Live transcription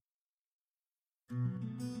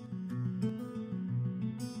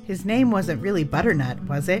His name wasn't really Butternut,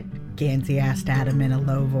 was it? Gansey asked Adam in a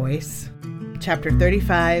low voice. Chapter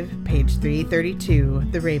 35, page 332,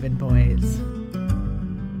 The Raven Boys.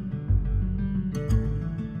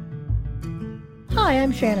 Hi,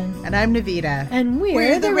 I'm Shannon. And I'm Navita. And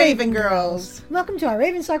we're the Raven Girls. Welcome to our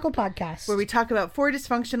Raven Cycle podcast, where we talk about 4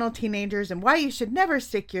 dysfunctional teenagers and why you should never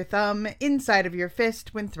stick your thumb inside of your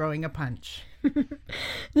fist when throwing a punch.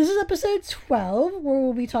 This is episode 12, where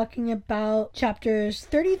we'll be talking about chapters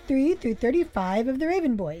 33 through 35 of The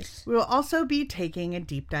Raven Boys. We will also be taking a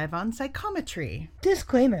deep dive on psychometry.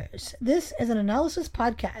 Disclaimers. This is an analysis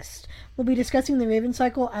podcast. We'll be discussing the Raven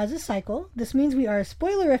Cycle as a cycle. This means we are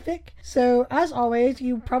spoilerific, so as always,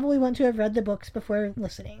 you probably want to have read the books before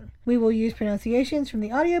listening. We will use pronunciations from the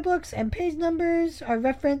audiobooks, and page numbers are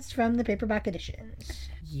referenced from the paperback editions.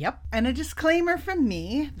 Yep. And a disclaimer from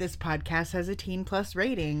me, this podcast has a teen plus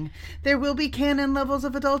rating. There will be canon levels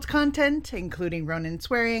of adult content, including Ronan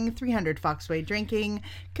swearing, 300 Foxway drinking,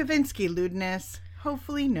 Kavinsky lewdness,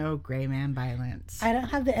 hopefully no gray man violence. I don't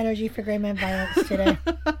have the energy for gray man violence today.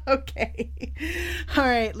 Okay. All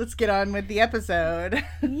right, let's get on with the episode.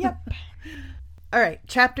 Yep. All right,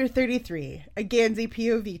 chapter 33, a Gansey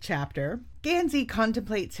POV chapter. Gansey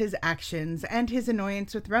contemplates his actions and his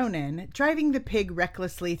annoyance with Ronan, driving the pig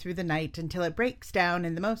recklessly through the night until it breaks down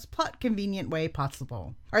in the most plot-convenient way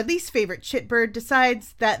possible. Our least favorite shitbird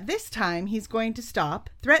decides that this time he's going to stop,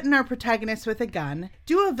 threaten our protagonist with a gun,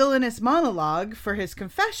 do a villainous monologue for his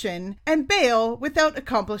confession, and bail without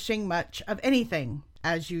accomplishing much of anything,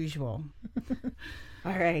 as usual.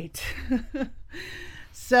 All right.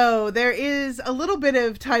 So there is a little bit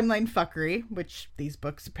of timeline fuckery, which these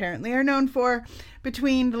books apparently are known for,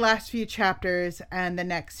 between the last few chapters and the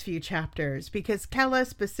next few chapters, because Kella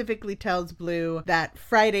specifically tells Blue that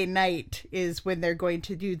Friday night is when they're going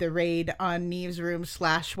to do the raid on Neve's room /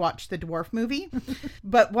 watch the dwarf movie.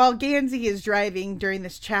 But while Gansey is driving during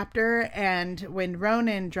this chapter, and when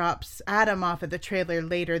Ronan drops Adam off at the trailer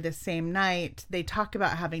later this same night, they talk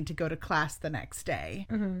about having to go to class the next day.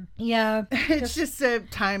 Mm-hmm. Yeah. It's just a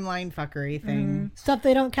timeline fuckery thing. Mm-hmm. Stuff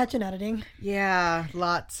they don't catch in editing. Yeah,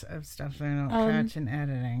 lots of stuff they don't catch in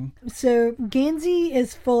editing. So Gansey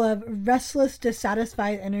is full of restless,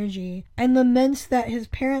 dissatisfied energy and laments that his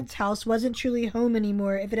parents' house wasn't truly home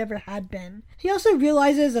anymore if it ever had been. He also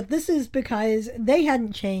realizes that this is because they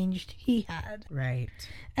hadn't changed, he had. Right.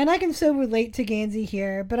 And I can so relate to Gansey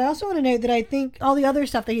here, but I also want to note that I think all the other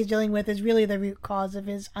stuff that he's dealing with is really the root cause of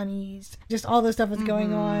his unease. Just all the stuff that's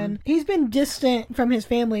going on. He's been distant from his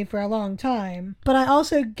family for a long time, but I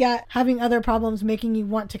also get having other problems making you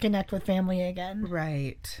want to connect with family again.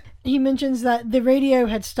 Right. He mentions that the radio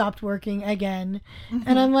had stopped working again. Mm-hmm.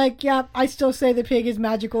 And I'm like, yeah, I still say the pig is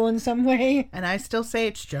magical in some way. And I still say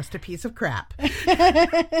it's just a piece of crap.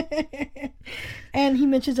 And he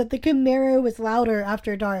mentions that the Camaro was louder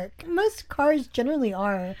after dark. Most cars generally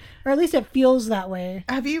are, or at least it feels that way.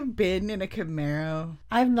 Have you been in a Camaro?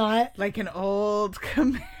 I've not. Like an old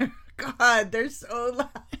Camaro? God, they're so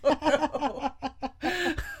loud.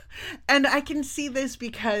 And I can see this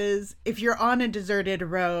because if you're on a deserted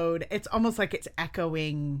road, it's almost like it's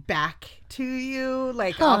echoing back to you,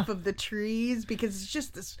 like off of the trees, because it's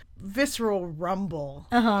just this visceral rumble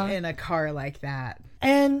in a car like that.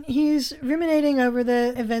 And he's ruminating over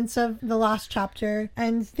the events of the last chapter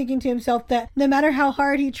and thinking to himself that no matter how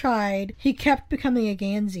hard he tried, he kept becoming a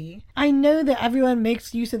Gansey. I know that everyone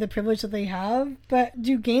makes use of the privilege that they have, but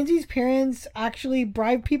do Gansey's parents actually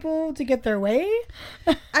bribe people to get their way?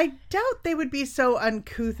 I doubt they would be so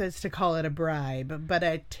uncouth as to call it a bribe, but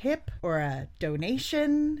a tip or a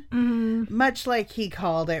donation, much like he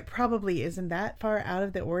called it, probably isn't that far out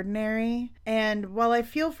of the ordinary. And while I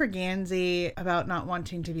feel for Gansey about not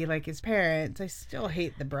wanting to be like his parents, I still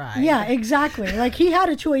hate the bribe. Yeah, exactly. Like, he had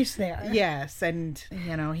a choice there. Yes, and,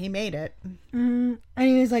 you know, he made it. And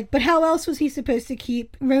he was like, but how else was he supposed to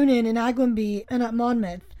keep Ronan and Aglionby and at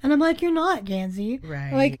Monmouth? And I'm like, you're not, Gansey.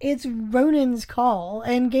 Right. Like, it's Ronan's call.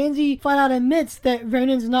 And Gansey flat out admits that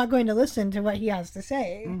Ronan's not going to listen to what he has to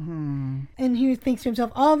say. Mm-hmm. And he thinks to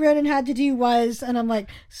himself, all Ronan had to do was, and I'm like,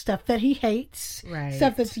 stuff that he hates. Right.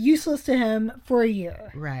 Stuff that's useless to him for a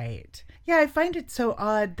year. Right. Yeah, I find it so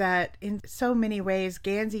odd that in so many ways,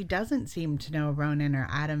 Gansey doesn't seem to know Ronan or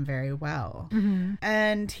Adam very well. Mm-hmm.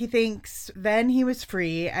 And he thinks then he was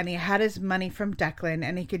free and he had his money from Declan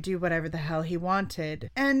and he could do whatever the hell he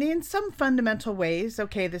wanted. And in some fundamental ways,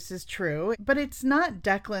 okay, this is true, but it's not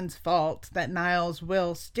Declan's fault that Niall's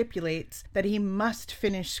will stipulates that he must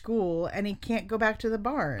finish school and he can't go back to the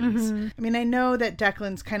Barns. Mm-hmm. I mean, I know that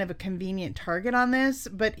Declan's kind of a convenient target on this,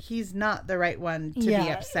 but he's not the right one to be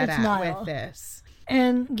upset at with this.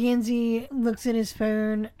 And Gansey looks at his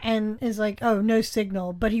phone and is like, oh, no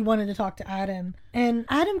signal, but he wanted to talk to Adam. And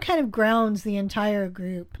Adam kind of grounds the entire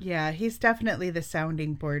group. Yeah, he's definitely the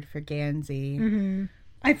sounding board for Gansey. Mm-hmm.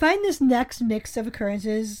 I find this next mix of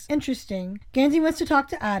occurrences interesting. Gansey wants to talk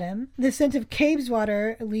to Adam. The scent of caves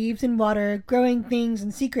water, leaves and water, growing things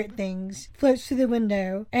and secret things floats through the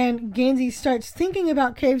window, and Gansey starts thinking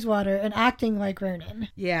about caves water and acting like Ronan.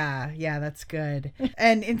 Yeah, that's good.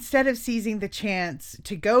 And instead of seizing the chance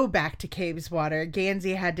to go back to caves water,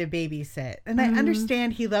 Gansey had to babysit. And I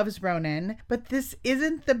understand he loves Ronan, but this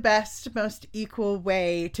isn't the best, most equal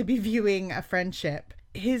way to be viewing a friendship.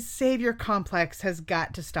 His savior complex has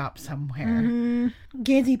got to stop somewhere. Mm-hmm.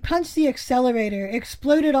 Gansey punched the accelerator,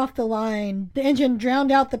 exploded off the line. The engine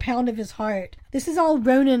drowned out the pound of his heart. This is all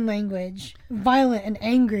Ronan language. Violent and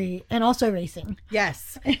angry, and also racing.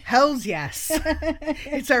 Yes. Hells yes.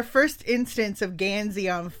 It's our first instance of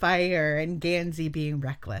Gansey on fire and Gansey being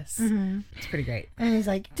reckless. Mm-hmm. It's pretty great. And he's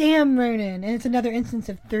like, damn Ronan. And it's another instance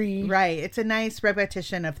of 3. Right. It's a nice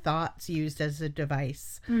repetition of thoughts used as a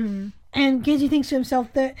device. Mm-hmm. And Gansey thinks to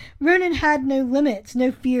himself that Ronan had no limits,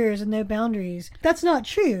 no fears, and no boundaries. That's not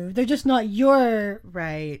true. They're just not your...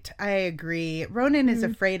 Right. I agree. Ronan is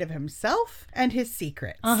afraid of himself and his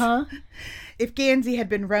secrets. Uh-huh. If Gansey had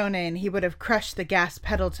been Ronan, he would have crushed the gas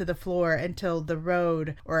pedal to the floor until the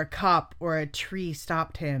road or a cop or a tree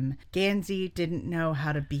stopped him. Gansey didn't know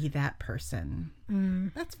how to be that person.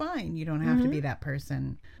 That's fine. You don't have to be that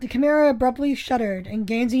person. The Chimera abruptly shuddered, and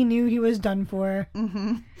Gansey knew he was done for.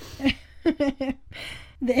 Mm-hmm.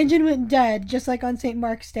 The engine went dead, just like on St.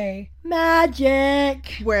 Mark's Day.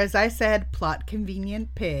 Magic! Whereas I said, plot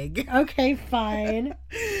convenient pig. Okay, fine.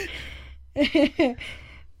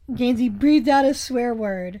 Gansey breathed out a swear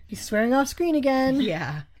word. He's swearing off screen again.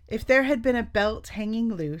 Yeah. If there had been a belt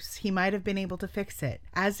hanging loose, he might have been able to fix it.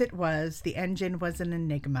 As it was, the engine was an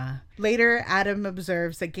enigma. Later, Adam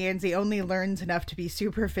observes that Gansey only learns enough to be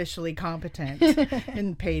superficially competent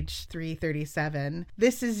in page 337.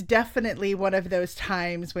 This is definitely one of those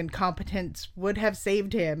times when competence would have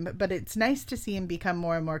saved him, but it's nice to see him become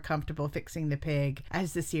more and more comfortable fixing the pig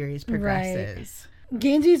as the series progresses. Right.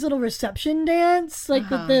 Gansey's little reception dance, like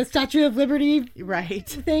with the Statue of Liberty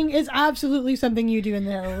thing, is absolutely something you do in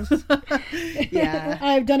the hills. Yeah.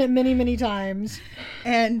 I've done it many, many times.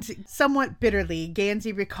 And somewhat bitterly,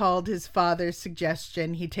 Gansey recalled his father's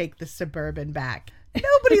suggestion he take the Suburban back.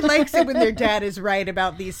 Nobody likes it when their dad is right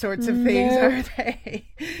about these sorts of things, are they?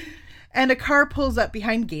 And a car pulls up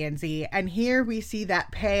behind Gansey, and here we see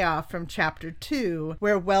that payoff from chapter 2,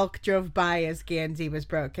 where Welk drove by as Gansey was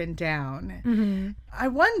broken down. Mm-hmm. I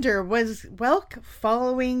wonder, was Welk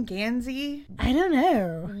following Gansey? I don't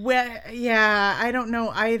know. Well, yeah, I don't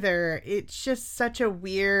know either. It's just such a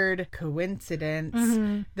weird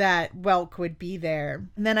coincidence that Welk would be there.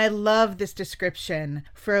 And then I love this description.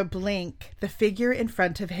 For a blink, the figure in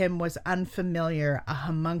front of him was unfamiliar, a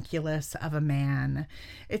homunculus of a man.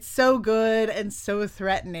 It's so good and so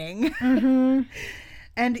threatening. Mm-hmm.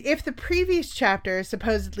 And if the previous chapter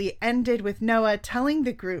supposedly ended with Noah telling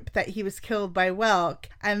the group that he was killed by Welk,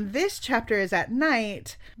 and this chapter is at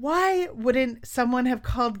night, why wouldn't someone have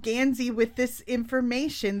called Gansey with this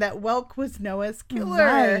information that Welk was Noah's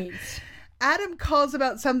killer? Right. Adam calls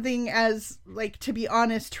about something as, like, to be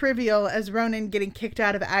honest, trivial as Ronan getting kicked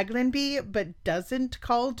out of Aglenby, but doesn't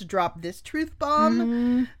call to drop this truth bomb.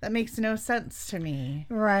 Mm-hmm. That makes no sense to me.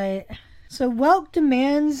 Right. So Welk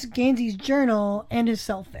demands Gansey's journal and his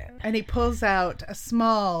cell phone. And he pulls out a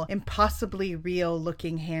small, impossibly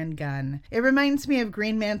real-looking handgun. It reminds me of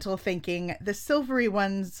Green Mantle thinking the silvery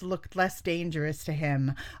ones looked less dangerous to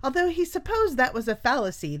him, although he supposed that was a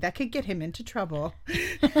fallacy that could get him into trouble.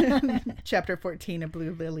 Chapter 14 of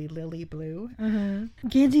Blue Lily, Lily Blue. Mm-hmm.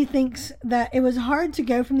 Gansey thinks that it was hard to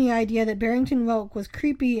go from the idea that Barrington Welk was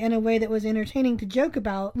creepy in a way that was entertaining to joke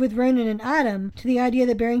about with Ronan and Adam to the idea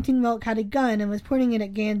that Barrington Welk had a gun and was pointing it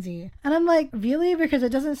at Gansey. And I'm like, really? Because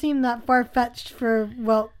it doesn't seem that far-fetched for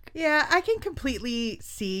Welk. Yeah, I can completely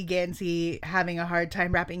see Gansey having a hard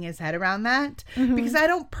time wrapping his head around that, because I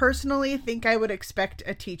don't personally think I would expect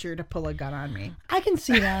a teacher to pull a gun on me. I can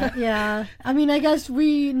see that, yeah. I mean, I guess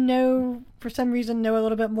we for some reason, know a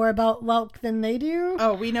little bit more about Welk than they do.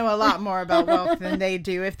 Oh, we know a lot more about Welk than they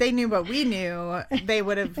do. If they knew what we knew, they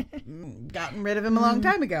would have gotten rid of him a long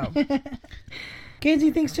time ago.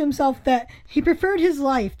 Gansey thinks to himself that he preferred his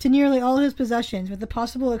life to nearly all his possessions, with the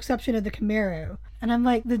possible exception of the Camaro. And I'm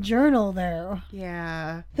like, the journal, though.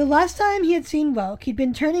 Yeah. The last time he had seen Welk, he'd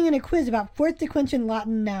been turning in a quiz about fourth declension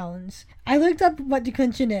Latin nouns. I looked up what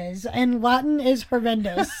declension is, and Latin is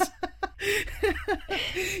horrendous.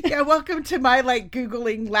 Yeah, welcome to my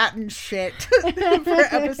Googling Latin shit for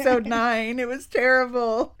episode 9. It was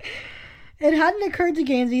terrible. It hadn't occurred to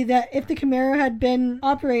Gansey that if the Camaro had been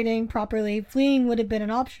operating properly, fleeing would have been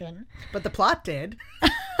an option. But the plot did.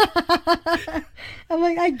 I'm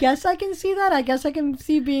like, I guess I can see that. I guess I can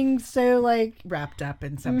see being so wrapped up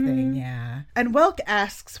in something, yeah. And Welk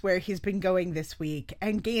asks where he's been going this week,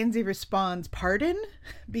 and Gansey responds, pardon?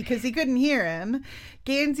 Because he couldn't hear him.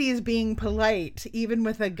 Gansey is being polite, even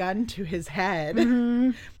with a gun to his head.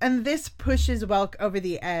 And this pushes Welk over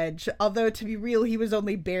the edge, although to be real, he was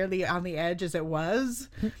only barely on the edge as it was.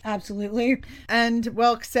 Absolutely. And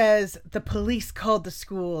Welk says, the police called the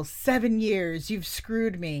school. 7 years. You've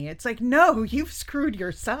screwed me. It's like, no, you've screwed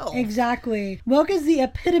yourself. Exactly. Welk is the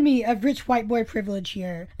epitome of rich white boy privilege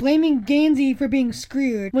here, blaming Gansey for being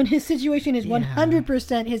screwed when his situation is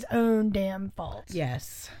 100% his own damn fault.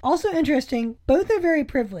 Yes. Also interesting, both are very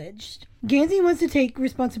privileged. Gansey wants to take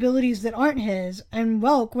responsibilities that aren't his, and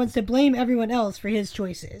Welk wants to blame everyone else for his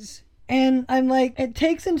choices. And I'm like, it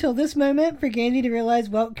takes until this moment for Gansey to realize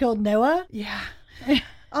Welk killed Noah. Yeah.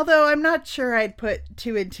 Although I'm not sure I'd put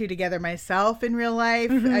 2 and 2 together myself in real life.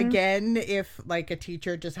 Again, if a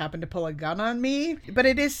teacher just happened to pull a gun on me. But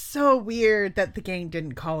it is so weird that the gang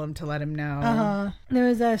didn't call him to let him know. There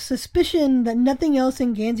was a suspicion that nothing else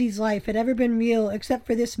in Gansey's life had ever been real except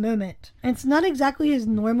for this moment. And it's not exactly his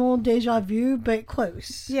normal deja vu, but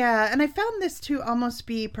close. Yeah, and I found this to almost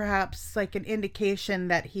be perhaps an indication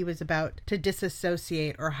that he was about to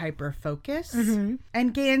disassociate or hyper-focus.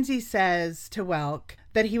 And Gansey says to Welk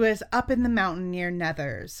that he was up in the mountain near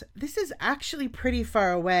Nethers. This is actually pretty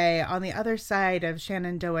far away on the other side of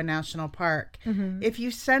Shenandoah National Park. If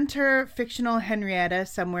you center fictional Henrietta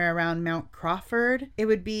somewhere around Mount Crawford, it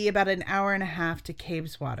would be about an hour and a half to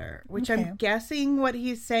Cabeswater, which I'm guessing what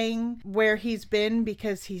he's saying where he's been,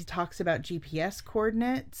 because he talks about GPS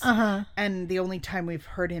coordinates. And the only time we've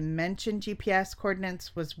heard him mention GPS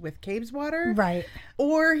coordinates was with Cabeswater. Right.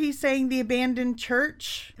 Or he's saying the abandoned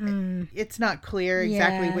church. It's not clear exactly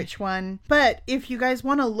which one. But if you guys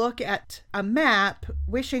want to look at a map,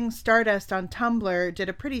 Wishing Stardust on Tumblr did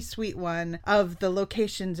a pretty sweet one of the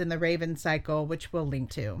locations in the Raven Cycle, which we'll link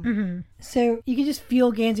to. So you can just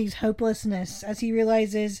feel Gansey's hopelessness as he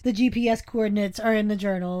realizes the GPS coordinates are in the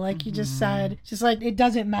journal, like you just said. Just it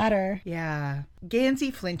doesn't matter. Yeah.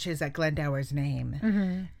 Gansey flinches at Glendower's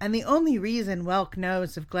name. And the only reason Welk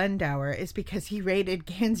knows of Glendower is because he raided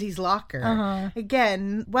Gansey's locker.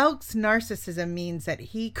 Again, Welk's narcissism means that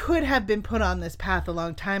he could have been put on this path a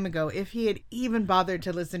long time ago if he had even bothered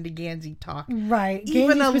to listen to Gansey talk. Right.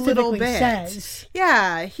 Even Gansey a little bit. Says.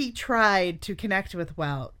 Yeah, he tried to connect with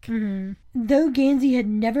Welk. Though Gansey had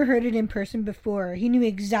never heard it in person before, he knew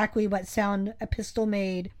exactly what sound a pistol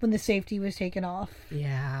made when the safety was taken off.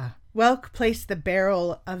 Yeah. Welk placed the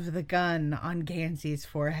barrel of the gun on Gansey's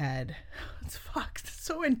forehead. It's fucked. It's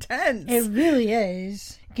so intense. It really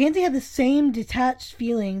is. Gansey had the same detached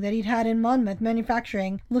feeling that he'd had in Monmouth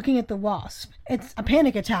Manufacturing looking at the Wasp. It's a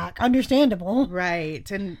panic attack. Understandable. Right.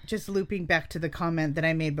 And just looping back to the comment that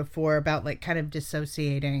I made before about kind of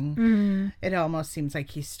dissociating. It almost seems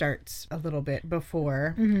like he starts a little bit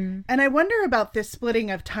before. And I wonder about this splitting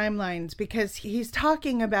of timelines, because he's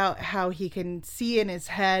talking about how he can see in his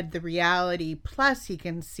head the reality, plus he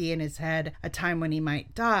can see in his head a time when he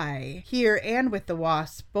might die. Here and with the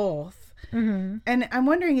Wasp both. And I'm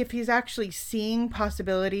wondering if he's actually seeing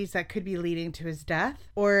possibilities that could be leading to his death,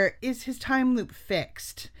 or is his time loop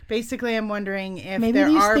fixed? Basically, I'm wondering if maybe there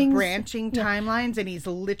are things, branching timelines and he's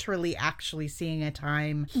literally actually seeing a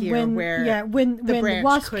time here when the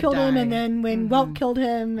Wasp killed him and then when Welk killed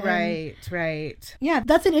him. Right. Yeah,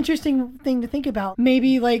 that's an interesting thing to think about.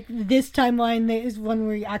 Maybe this timeline is one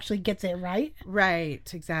where he actually gets it right.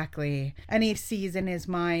 Right, exactly. And he sees in his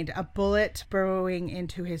mind a bullet burrowing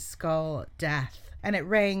into his skull, death. And it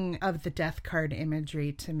rang of the death card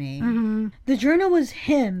imagery to me. The journal was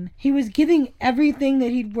him. He was giving everything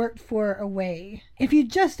that he'd worked for away. If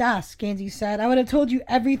you'd just asked, Gansey said, I would have told you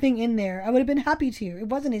everything in there. I would have been happy to. It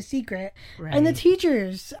wasn't a secret. Right. And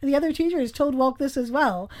the other teachers told Welk this as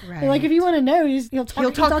well. Right. They're like, if you want to know, he'll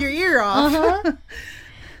talk your ear off.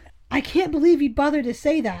 I can't believe you'd bother to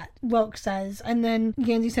say that, Welk says. And then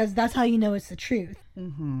Gansey says, that's how you know it's the truth.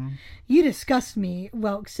 You disgust me,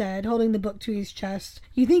 Welk said, holding the book to his chest.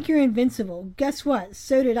 You think you're invincible. Guess what?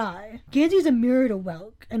 So did I. Gansey's a mirror to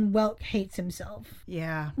Welk, and Welk hates himself.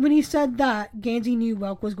 Yeah. When he said that, Gansey knew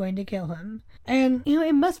Welk was going to kill him. And,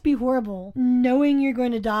 it must be horrible knowing you're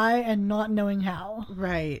going to die and not knowing how.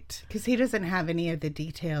 Right. Because he doesn't have any of the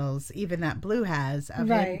details, even that Blue has, of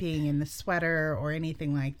him being in the sweater or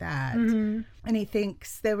anything like that. And he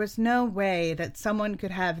thinks there there's no way that someone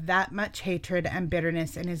could have that much hatred and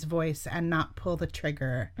bitterness in his voice and not pull the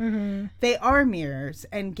trigger. Mm-hmm. They are mirrors,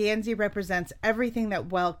 and Gansey represents everything that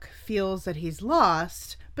Welk feels that he's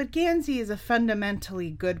lost. But Gansey is a fundamentally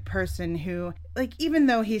good person who, like, even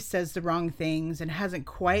though he says the wrong things and hasn't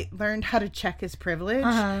quite learned how to check his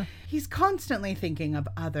privilege, he's constantly thinking of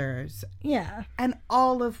others. Yeah. And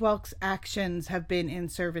all of Welk's actions have been in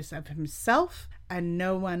service of himself and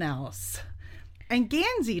no one else. And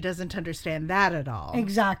Gansey doesn't understand that at all.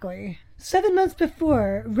 Exactly. 7 months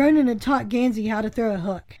before, Ronan had taught Gansey how to throw a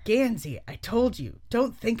hook. Gansey, I told you,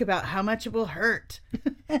 don't think about how much it will hurt.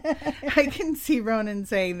 I can see Ronan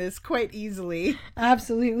saying this quite easily.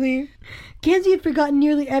 Absolutely. Gansey had forgotten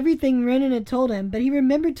nearly everything Ronan had told him, but he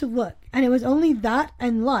remembered to look. And it was only that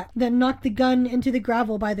and luck that knocked the gun into the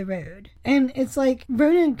gravel by the road. And it's like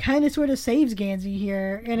Ronan kind of sort of saves Gansey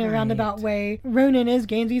here in a roundabout way. Ronan is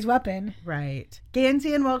Gansey's weapon. Right.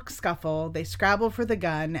 Gansey and Welk scuffle, they scrabble for the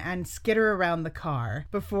gun and skitter around the car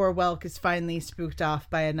before Welk is finally spooked off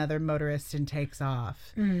by another motorist and takes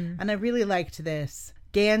off. And I really liked this.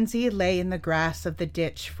 Gansey lay in the grass of the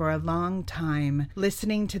ditch for a long time,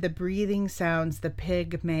 listening to the breathing sounds the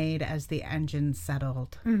pig made as the engine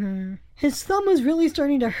settled. His thumb was really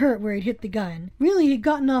starting to hurt where he'd hit the gun. Really, he'd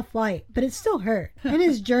gotten off light, but it still hurt. In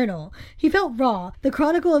his journal, he felt raw, the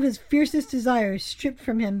chronicle of his fiercest desires stripped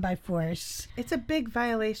from him by force. It's a big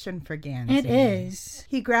violation for Gansey. It is.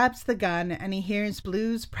 He grabs the gun and he hears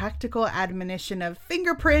Blue's practical admonition of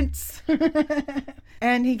fingerprints.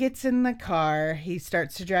 And he gets in the car. He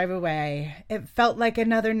starts to drive away. It felt like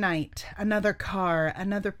another night, another car,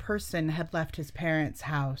 another person had left his parents'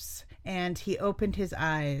 house. And he opened his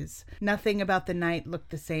eyes. Nothing about the night looked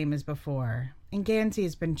the same as before. And Gansey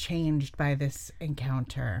has been changed by this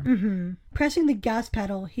encounter. Pressing the gas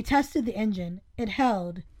pedal, he tested the engine. It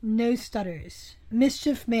held. No stutters.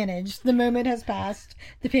 Mischief managed. The moment has passed.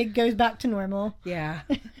 The pig goes back to normal. Yeah.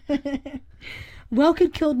 Welk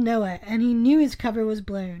had killed Noah, and he knew his cover was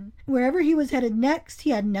blown. Wherever he was headed next, he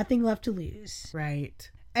had nothing left to lose. Right.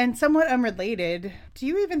 And somewhat unrelated, do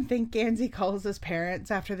you even think Gansey calls his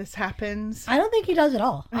parents after this happens? I don't think he does at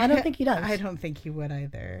all. I don't think he does. I don't think he would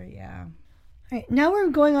either, yeah. All right, now we're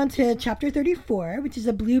going on to chapter 34, which is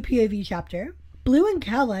a Blue POV chapter. Blue and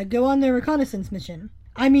Kala go on their reconnaissance mission.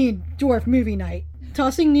 I mean, dwarf movie night.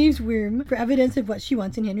 Tossing Neve's womb for evidence of what she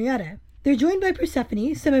wants in Henrietta. They're joined by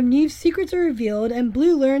Persephone, some of Neve's secrets are revealed, and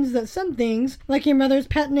Blue learns that some things, like your mother's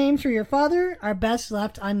pet names for your father, are best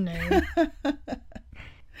left unknown.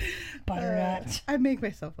 Butternut. I make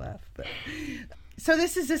myself laugh. But... So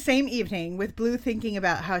this is the same evening with Blue thinking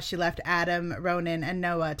about how she left Adam, Ronan, and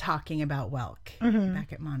Noah talking about Welk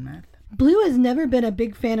back at Monmouth. Blue has never been a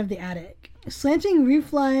big fan of the attic. Slanting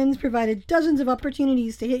roof lines provided dozens of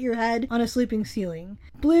opportunities to hit your head on a sleeping ceiling.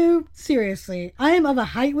 Blue, seriously, I am of a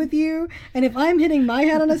height with you, and if I'm hitting my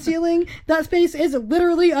head on a ceiling, that space is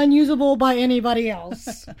literally unusable by anybody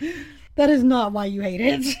else. That is not why you hate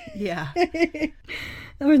it. Yeah.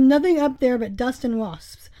 There was nothing up there but dust and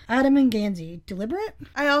wasps. Adam and Gansey. Deliberate?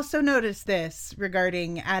 I also noticed this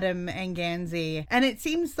regarding Adam and Gansey, and it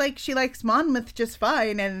seems like she likes Monmouth just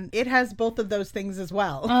fine, and it has both of those things as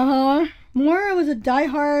well. Moira was a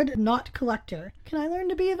diehard knot collector. Can I learn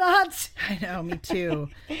to be that? I know, me too.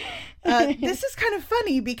 This is kind of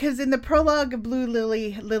funny because in the prologue of Blue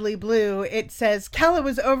Lily, Lily Blue, it says Kala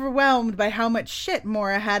was overwhelmed by how much shit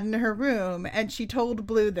Moira had in her room, and she told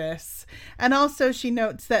Blue this. And also she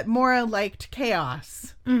notes that Moira liked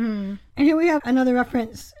chaos. And here we have another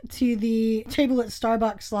reference to the table at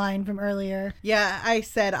Starbucks line from earlier. Yeah, I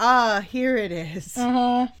said, here it is.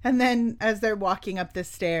 And then as they're walking up the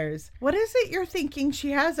stairs, what is it you're thinking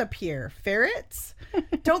she has up here? Ferrets?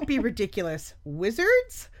 Don't be ridiculous.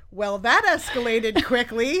 Wizards? Well, that escalated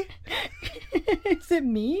quickly. Is it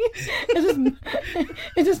me? Is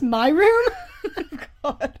this my room?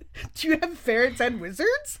 God. Do you have ferrets and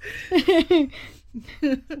wizards?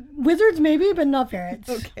 Wizards maybe, but not ferrets.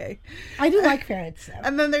 Okay. I do like ferrets, though.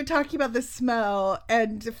 And then they're talking about the smell,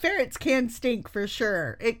 and ferrets can stink for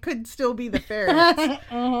sure. It could still be the ferrets.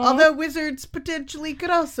 Although wizards potentially could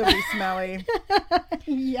also be smelly.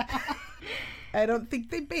 Yeah. I don't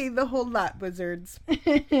think they bathe a whole lot, wizards.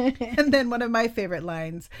 And then one of my favorite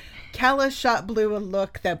lines, Kala shot Blue a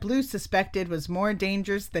look that Blue suspected was more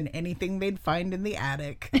dangerous than anything they'd find in the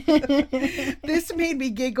attic. This made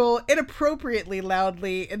me giggle inappropriately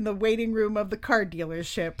loudly in the waiting room of the car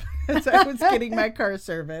dealership as I was getting my car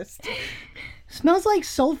serviced. Smells like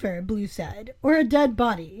sulfur, Blue said, or a dead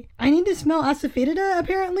body. I need to smell asafoetida,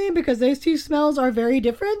 apparently, because those two smells are very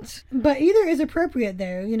different. But either is appropriate,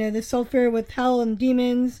 though. You know, the sulfur with hell and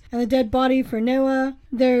demons, and the dead body for Noah,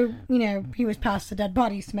 though, you know, he was past the dead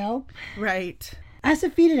body smell. Right.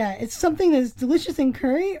 Asafoetida, it's something that's delicious in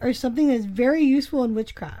curry or something that's very useful in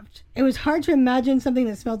witchcraft. It was hard to imagine something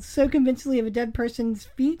that smelled so convincingly of a dead person's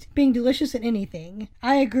feet being delicious in anything.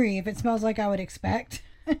 I agree, if it smells like I would expect.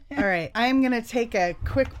 All right, I'm going to take a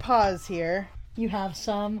quick pause here. You have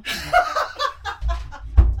some.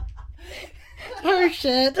 Oh,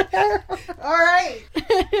 shit. All right.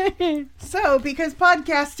 So, because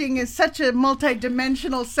podcasting is such a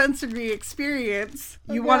multi-dimensional sensory experience,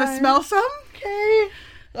 you want to smell some? Okay.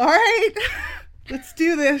 All right. Let's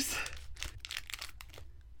do this.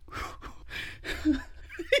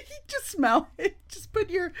 Just smell it. Just put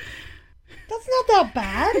your... That's not that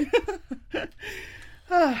bad.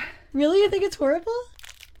 Really? You think it's horrible?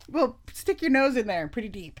 Well, stick your nose in there pretty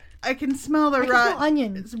deep. I can smell the smell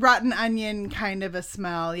onion. Rotten onion kind of a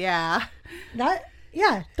smell, yeah.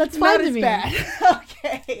 That's fine Not to as me. bad.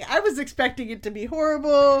 Okay. I was expecting it to be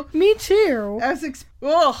horrible. Me too. I was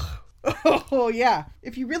oh, yeah.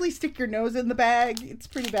 If you really stick your nose in the bag, it's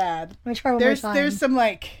pretty bad. Let me try one more time. There's some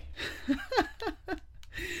like...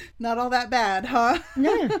 Not all that bad, huh?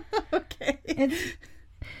 No. Okay.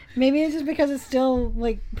 Maybe it's just because it's still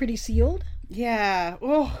like pretty sealed. Yeah.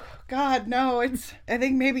 Oh God, no. I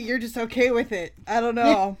think maybe you're just okay with it. I don't know.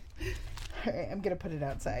 All right, I'm gonna put it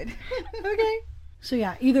outside. Okay. So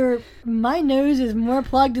yeah, either my nose is more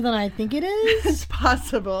plugged than I think it is. It's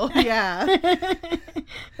possible. Yeah.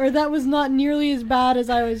 Or that was not nearly as bad as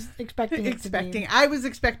I was expecting it to be. I was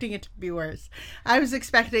expecting it to be worse. I was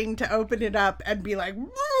expecting to open it up and be like,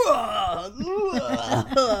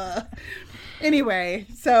 Anyway,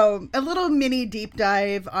 so a little mini deep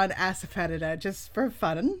dive on asafoetida just for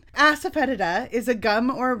fun. Asafoetida is a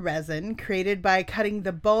gum or resin created by cutting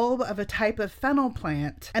the bulb of a type of fennel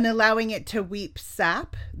plant and allowing it to weep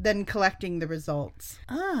sap, then collecting the results.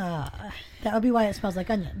 Ah, that would be why it smells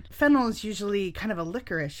like onion. Fennel is usually kind of a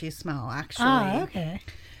licoricey smell, actually. Ah, okay.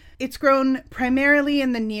 It's grown primarily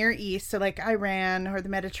in the Near East, so like Iran or the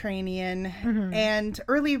Mediterranean, and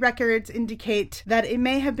early records indicate that it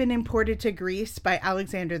may have been imported to Greece by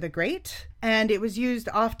Alexander the Great, and it was used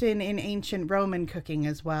often in ancient Roman cooking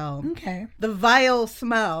as well. Okay. The vile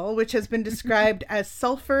smell, which has been described as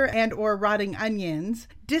sulfur and or rotting onions,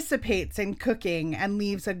 dissipates in cooking and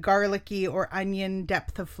leaves a garlicky or onion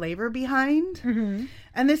depth of flavor behind.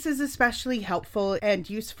 And this is especially helpful and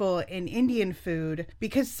useful in Indian food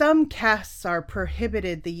because some castes are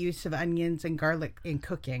prohibited the use of onions and garlic in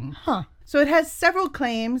cooking. Huh. So it has several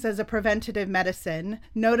claims as a preventative medicine,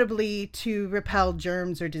 notably to repel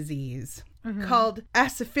germs or disease. Called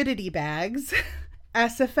asafoetida bags.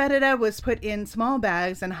 Asafoetida was put in small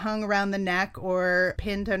bags and hung around the neck or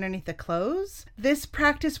pinned underneath the clothes. This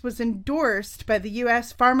practice was endorsed by the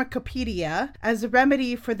U.S. Pharmacopedia as a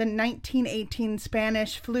remedy for the 1918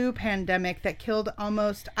 Spanish flu pandemic that killed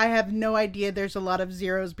almost, I have no idea, there's a lot of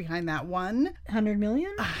zeros behind that one. 100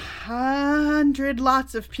 million? 100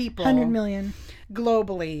 lots of people. 100 million.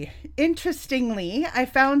 Globally. Interestingly, I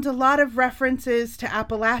found a lot of references to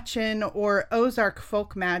Appalachian or Ozark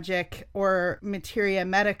folk magic or materia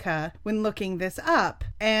medica when looking this up,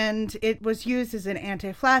 and it was used as an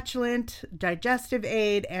anti-flatulent, digestive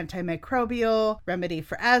aid, antimicrobial, remedy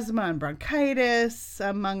for asthma and bronchitis,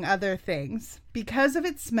 among other things. Because of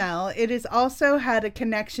its smell, it has also had a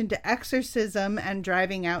connection to exorcism and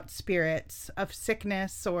driving out spirits of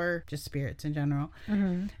sickness or just spirits in general.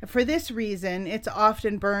 For this reason, it's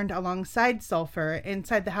often burned alongside sulfur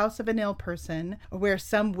inside the house of an ill person where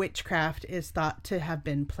some witchcraft is thought to have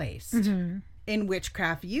been placed. In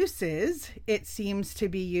witchcraft uses, it seems to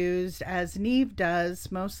be used as Neve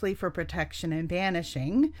does, mostly for protection and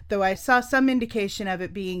banishing, though I saw some indication of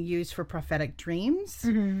it being used for prophetic dreams.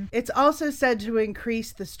 It's also said to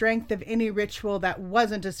increase the strength of any ritual that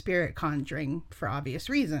wasn't a spirit conjuring, for obvious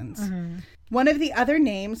reasons. One of the other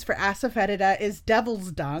names for asafoetida is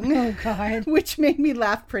devil's dung, Oh, God. which made me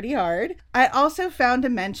laugh pretty hard. I also found a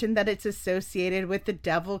mention that it's associated with the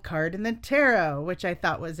devil card in the tarot, which I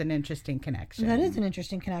thought was an interesting connection. That is an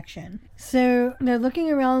interesting connection. So they're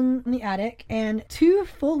looking around the attic, and two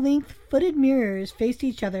full-length footed mirrors faced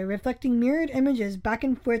each other, reflecting mirrored images back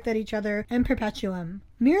and forth at each other in perpetuum.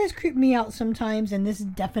 Mirrors creep me out sometimes, and this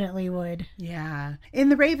definitely would. Yeah. In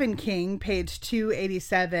The Raven King, page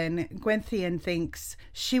 287, Gwenthien thinks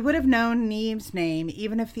she would have known Neve's name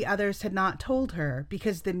even if the others had not told her,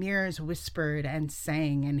 because the mirrors whispered and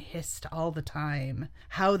sang and hissed all the time.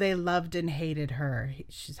 How they loved and hated her.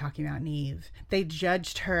 She's talking about Neve. They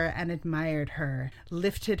judged her and admired her,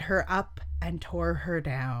 lifted her up and tore her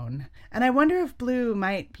down. And I wonder if Blue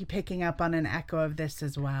might be picking up on an echo of this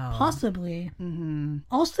as well. Possibly. Mm-hmm.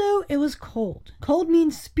 Also, it was cold. Cold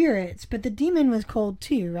means spirits, but the demon was cold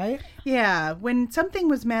too, right? Yeah, when something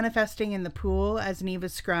was manifesting in the pool as Neve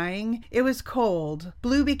was scrying, it was cold.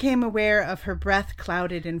 Blue became aware of her breath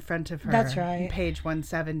clouded in front of her. That's right. Page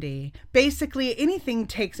 170. Basically, anything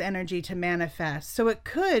takes energy to manifest, so it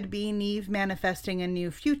could be Neve manifesting a new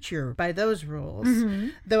future by those rules. Mm-hmm.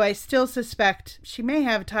 Though I still suspect she may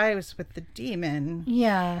have ties with the demon.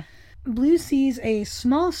 Yeah. Blue sees a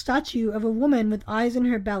small statue of a woman with eyes in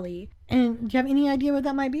her belly. And do you have any idea what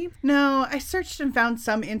that might be? No, I searched and found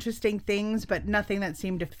some interesting things, but nothing that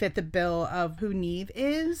seemed to fit the bill of who Neve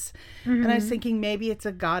is. Mm-hmm. And I was thinking maybe it's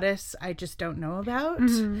a goddess I just don't know about.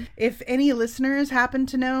 Mm-hmm. If any listeners happen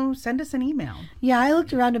to know, send us an email. Yeah, I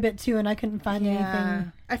looked around a bit too, and I couldn't find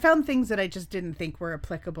anything. I found things that I just didn't think were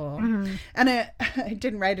applicable. Mm-hmm. And I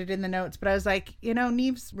didn't write it in the notes, but I was like,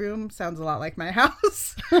 Neve's room sounds a lot like my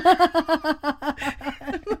house.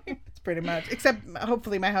 Pretty much, except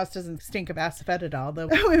hopefully my house doesn't stink of asafoetida, though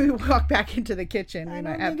when we walk back into the kitchen we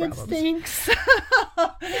might have problems. It stinks.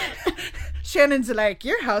 Shannon's like,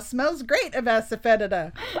 your house smells great of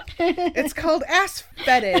asafoetida. It's called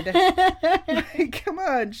ass-fetid. Come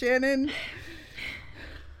on, Shannon.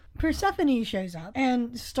 Persephone shows up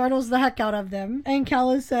and startles the heck out of them, and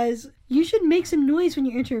Calla says, you should make some noise when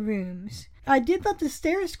you enter rooms. I did let the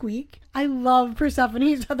stairs squeak. I love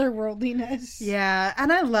Persephone's otherworldliness. Yeah,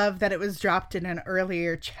 and I love that it was dropped in an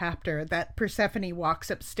earlier chapter that Persephone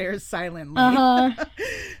walks upstairs silently.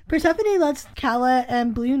 Persephone lets Calla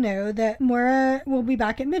and Blue know that Mora will be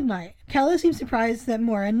back at midnight. Calla seems surprised that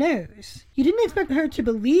Mora knows. You didn't expect her to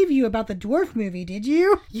believe you about the dwarf movie, did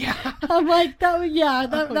you? Yeah. I'm like, that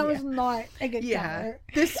was not a good cover.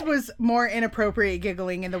 This was more inappropriate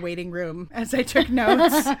giggling in the waiting room as I took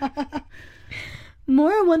notes.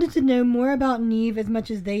 Mora wanted to know more about Neve as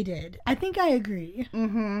much as they did. I think I agree.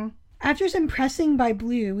 Mm-hmm. After some pressing by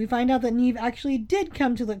Blue, we find out that Neve actually did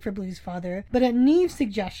come to look for Blue's father, but at Neve's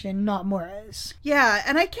suggestion, not Mora's. Yeah,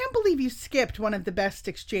 and I can't believe you skipped one of the best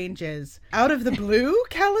exchanges. Out of the blue,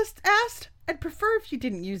 Calla asked? I'd prefer if you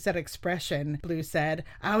didn't use that expression, Blue said.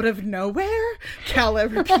 Out of nowhere? Calla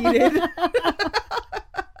repeated.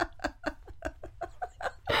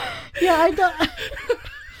 Yeah, I don't...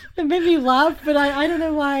 It made me laugh, but I don't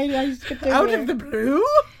know why I skipped over. Out of the blue?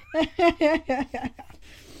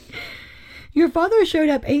 Your father showed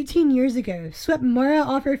up 18 years ago, swept Mora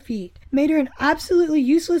off her feet, made her an absolutely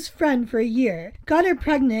useless friend for a year, got her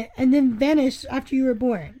pregnant, and then vanished after you were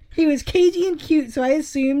born. He was cagey and cute, so I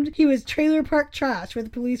assumed he was trailer park trash with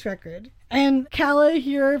a police record. And Calla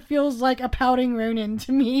here feels like a pouting Ronan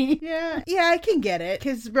to me. Yeah, I can get it,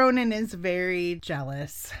 because Ronan is very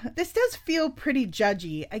jealous. This does feel pretty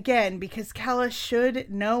judgy, again, because Calla should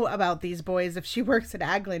know about these boys if she works at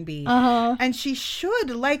Aglenby. Uh-huh. And she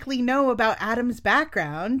should likely know about Adam's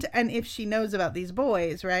background, and if she knows about these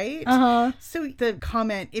boys, right? Uh-huh. So the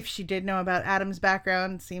comment, if she did know about Adam's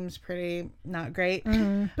background, seems pretty not great.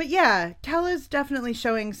 Mm-hmm. But yeah, Calla's definitely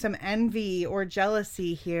showing some envy or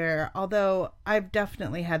jealousy here, although I've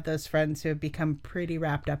definitely had those friends who have become pretty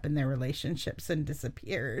wrapped up in their relationships and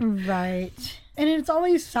disappeared. Right. And it's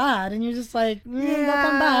always sad, and you're just like, they'll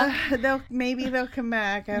come back. Maybe they'll come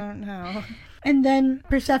back. I don't know. And then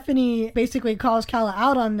Persephone basically calls Calla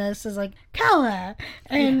out on this, is like, Calla!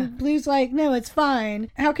 And Blue's like, no, it's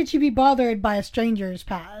fine. How could she be bothered by a stranger's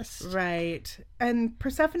past? Right. And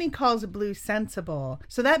Persephone calls Blue sensible.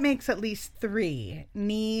 So that makes at least 3.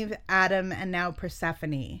 Neve, Adam, and now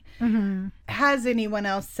Persephone. Mm-hmm. Has anyone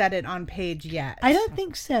else said it on page yet? I don't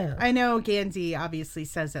think so. I know Gansey obviously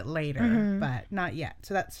says it later, but not yet.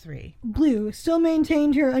 So that's 3. Blue still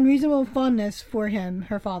maintained her unreasonable fondness for him,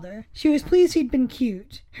 her father. She was pleased he'd been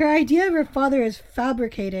cute. Her idea of her father is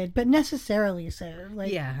fabricated, but necessarily so.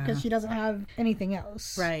 Because she doesn't have anything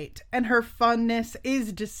else. Right. And her fondness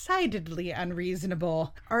is decidedly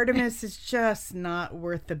unreasonable. Artemis is just not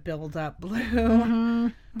worth the build-up, Blue. Mm-hmm.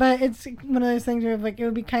 But it's one of those things where like it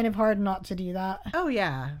would be kind of hard not to do that. Oh,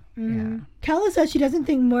 yeah. Yeah. Calla says she doesn't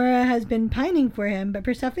think Mora has been pining for him, but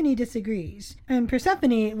Persephone disagrees. And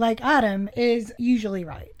Persephone, like Adam, is usually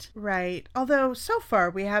right. Right. Although, so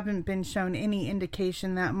far, we haven't been shown any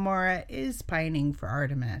indication that Mora is pining for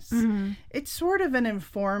Artemis. It's sort of an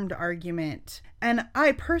informed argument. And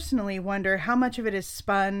I personally wonder how much of it is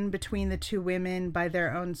spun between the two women by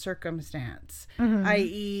their own circumstance.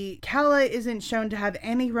 I.e., Calla isn't shown to have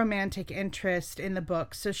any romantic interest in the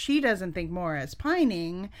book, so she doesn't think Mora is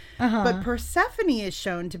pining. But Persephone is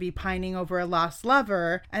shown to be pining over a lost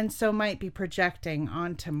lover, and so might be projecting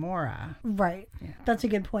onto Mora. Right. Yeah. That's a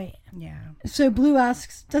good point. Yeah. So Blue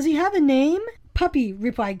asks, does he have a name? Puppy,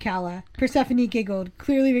 replied Calla. Persephone giggled,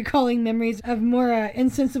 clearly recalling memories of Mora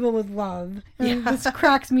insensible with love. And this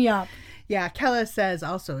cracks me up. Yeah, Calla says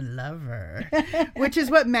also lover, which is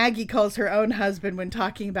what Maggie calls her own husband when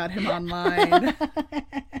talking about him online.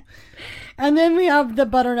 And then we have the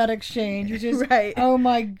butternut exchange, which is, right. Oh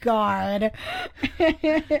my God.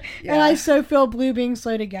 And I so feel Blue being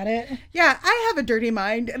slow to get it. Yeah, I have a dirty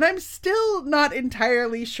mind, and I'm still not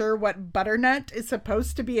entirely sure what butternut is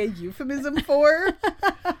supposed to be a euphemism for.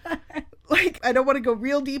 Like, I don't want to go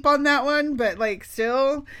real deep on that one, but like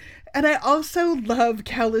still... And I also love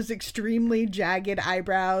Calla's extremely jagged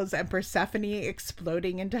eyebrows and Persephone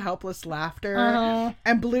exploding into helpless laughter.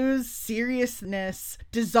 And Blue's seriousness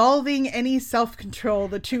dissolving any self-control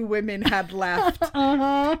the two women had left.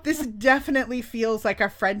 This definitely feels like a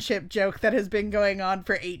friendship joke that has been going on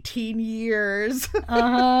for 18 years.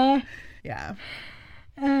 Yeah.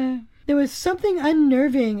 There was something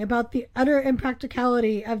unnerving about the utter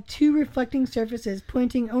impracticality of two reflecting surfaces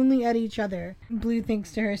pointing only at each other, Blue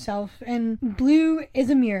thinks to herself. And Blue is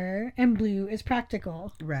a mirror, and Blue is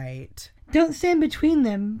practical. Right. Don't stand between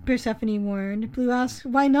them, Persephone warned. Blue asks,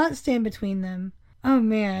 why not stand between them? Oh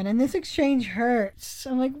man, and this exchange hurts.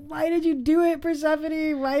 I'm like, why did you do it,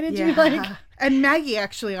 Persephone? Why did you like... And Maggie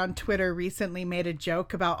actually on Twitter recently made a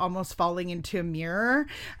joke about almost falling into a mirror.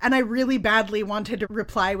 And I really badly wanted to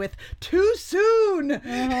reply with, too soon!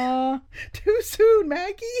 Too soon,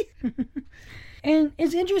 Maggie! And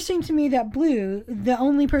it's interesting to me that Blue, the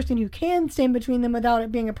only person who can stand between them without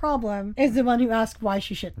it being a problem, is the one who asks why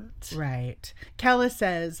she shouldn't. Right. Calla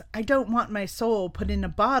says, I don't want my soul put in a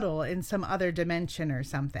bottle in some other dimension or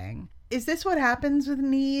something. Is this what happens with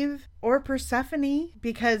Neve or Persephone?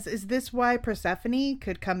 Because is this why Persephone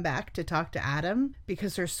could come back to talk to Adam?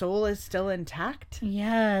 Because her soul is still intact?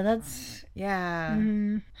 Yeah, that's... Yeah.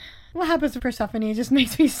 What happens to Persephone just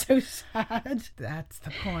makes me so sad. That's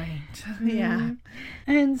the point. Yeah.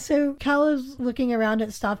 And so Calla's looking around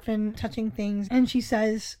at stuff and touching things, and she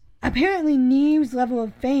says, apparently Neve's level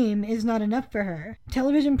of fame is not enough for her.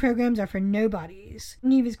 Television programs are for nobodies.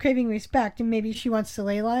 Neve is craving respect, and maybe she wants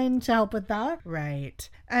Leyline to help with that. Right.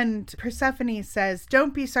 And Persephone says,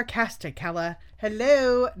 don't be sarcastic, Calla.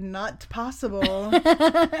 Hello, not possible.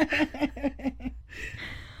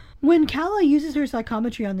 When Calla uses her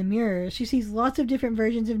psychometry on the mirror, she sees lots of different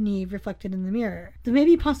versions of Neve reflected in the mirror. There may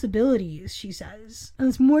be possibilities, she says. And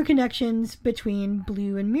there's more connections between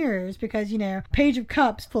Blue and mirrors because, you know, Page of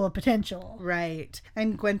Cups full of potential. Right.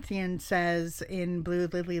 And Gwenthian says in Blue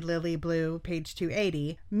Lily Lily Blue, page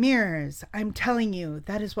 280, mirrors, I'm telling you,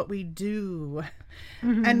 that is what we do.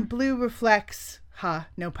 And Blue reflects,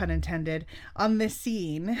 no pun intended, on this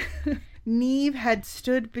scene. Neve had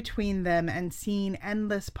stood between them and seen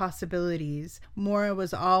endless possibilities. Mora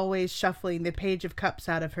was always shuffling the Page of Cups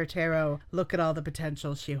out of her tarot. Look at all the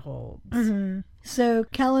potential she holds. So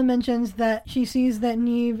Calla mentions that she sees that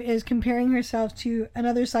Neve is comparing herself to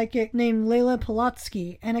another psychic named Layla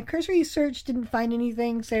Polotsky, and a cursory search didn't find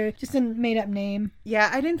anything, so just a made-up name. Yeah,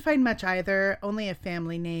 I didn't find much either. Only a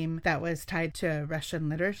family name that was tied to Russian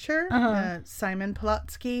literature. Simon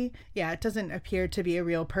Polotsky. Yeah, it doesn't appear to be a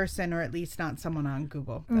real person, or at least not someone on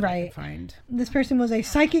Google that I could find. This person was a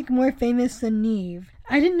psychic more famous than Neve.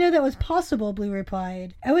 I didn't know that was possible, Blue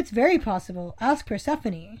replied. Oh, it's very possible. Ask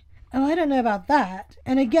Persephone. Oh, I don't know about that.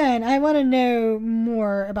 And again, I want to know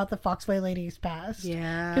more about the Foxway Lady's past.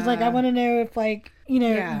 Yeah. Because, like, I want to know if, like, you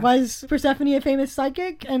know, was Persephone a famous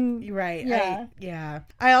psychic? And right. Yeah.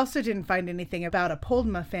 I also didn't find anything about a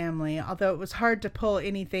Poldma family, although it was hard to pull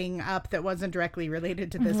anything up that wasn't directly related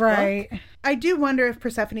to this book. I do wonder if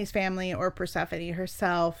Persephone's family or Persephone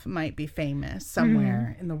herself might be famous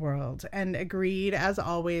somewhere in the world. And agreed, as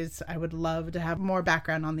always, I would love to have more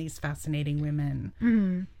background on these fascinating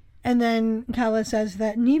women. And then Calla says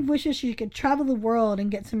that Neve wishes she could travel the world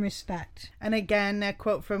and get some respect. And again, a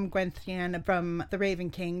quote from Gwenthien from The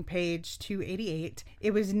Raven King, page 288.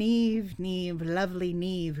 It was Neve, lovely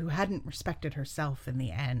Neve, who hadn't respected herself in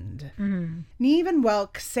the end. Mm-hmm. Neve and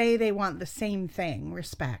Welk say they want the same thing,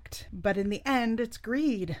 respect. But in the end, it's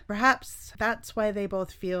greed. Perhaps that's why they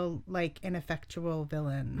both feel like ineffectual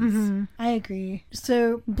villains. Mm-hmm. I agree.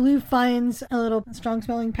 So Blue finds a little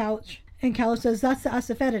strong-smelling pouch. And Calla says, that's the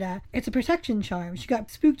Asafoetida. It's a protection charm. She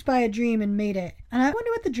got spooked by a dream and made it. And I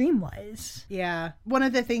wonder what the dream was. Yeah. One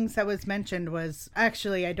of the things that was mentioned was,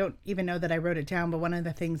 actually, I don't even know that I wrote it down, but one of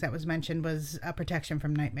the things that was mentioned was a protection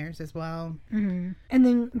from nightmares as well. Mm-hmm. And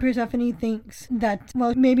then Persephone thinks that,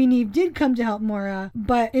 well, maybe Neve did come to help Mora,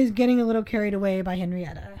 but is getting a little carried away by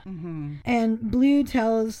Henrietta. Mm-hmm. And Blue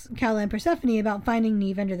tells Calla and Persephone about finding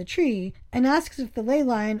Neve under the tree and asks if the ley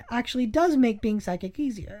line actually does make being psychic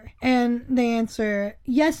easier. And they answer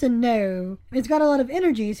yes and no. It's got a lot of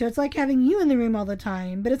energy, so it's like having you in the room all the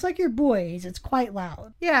time, but it's like your boys. It's quite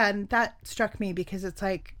loud. Yeah, and that struck me because it's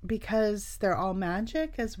like, because they're all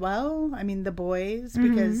magic as well. I mean, the boys,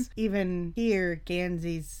 because even here,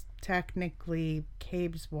 Gansey's technically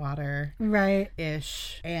Cabe's water,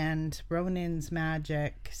 right-ish, and Ronin's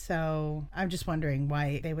magic. So I'm just wondering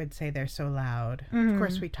why they would say they're so loud. Of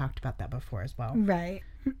course, we talked about that before as well. Right.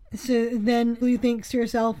 So then Blue thinks to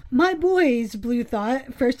herself, my boys, Blue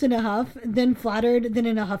thought, first in a huff, then flattered, then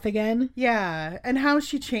in a huff again. Yeah, and how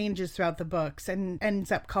she changes throughout the books and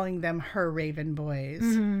ends up calling them her Raven boys.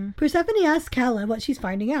 Persephone asks Calla what she's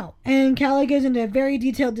finding out. And Calla goes into a very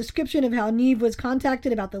detailed description of how Neve was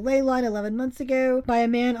contacted about the ley line 11 months ago by a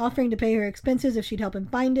man offering to pay her expenses if she'd help him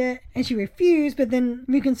find it. And she refused, but then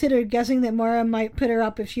reconsidered, guessing that Mora might put her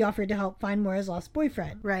up if she offered to help find Mora's lost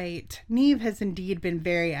boyfriend. Right. Neve has indeed been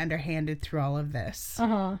very underhanded through all of this.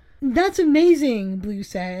 That's amazing, Blue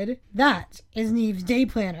said. That is Neve's day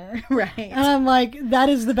planner. Right. And I'm like, that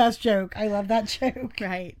is the best joke. I love that joke.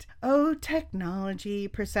 Right. Oh, technology,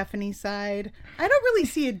 Persephone sighed. I don't really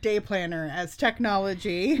see a day planner as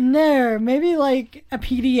technology. No, maybe like a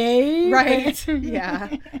PDA. Right.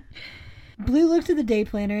 Yeah. Blue looks at the day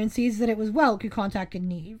planner and sees that it was Welk who contacted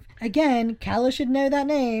Neve. Again, Calla should know that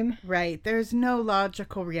name. Right. There's no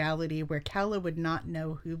logical reality where Calla would not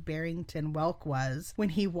know who Barrington Welk was when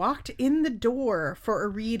he walked in the door for a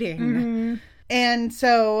reading. And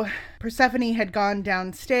so Persephone had gone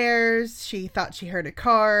downstairs. She thought she heard a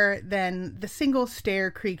car. Then the single stair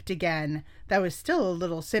creaked again. That was still a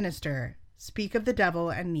little sinister. Speak of the devil,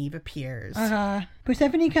 and Neve appears.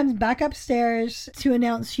 Persephone comes back upstairs to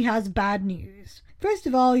announce she has bad news. First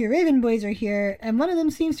of all, your Raven boys are here, and one of them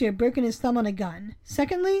seems to have broken his thumb on a gun.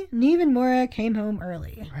 Secondly, Neve and Mora came home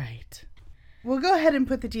early. Right. We'll go ahead and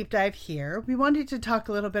put the deep dive here. We wanted to talk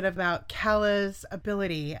a little bit about Calla's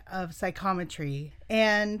ability of psychometry.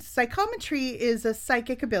 And psychometry is a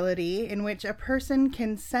psychic ability in which a person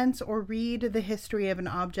can sense or read the history of an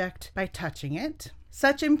object by touching it.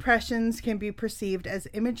 Such impressions can be perceived as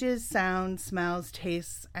images, sounds, smells,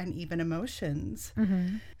 tastes, and even emotions.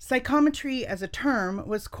 Psychometry as a term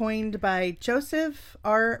was coined by Joseph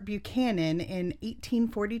R. Buchanan in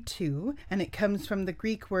 1842, and it comes from the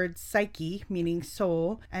Greek word psyche, meaning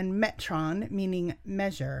soul, and metron, meaning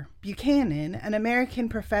measure. Buchanan, an American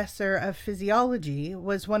professor of physiology,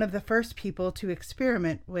 was one of the first people to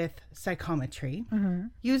experiment with psychometry.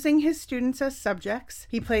 Using his students as subjects,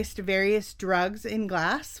 he placed various drugs in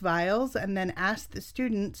glass vials and then asked the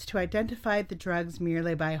students to identify the drugs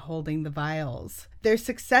merely by holding the vials. Their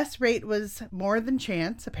success rate was more than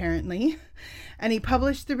chance, apparently, and he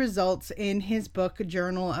published the results in his book,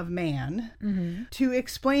 Journal of Man. To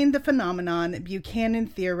explain the phenomenon, Buchanan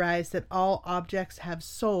theorized that all objects have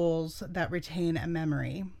souls that retain a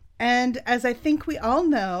memory. And as I think we all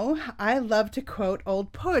know, I love to quote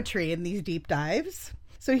old poetry in these deep dives.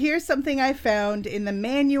 So here's something I found in the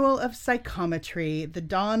Manual of Psychometry, The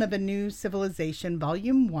Dawn of a New Civilization,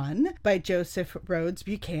 Volume 1, by Joseph Rhodes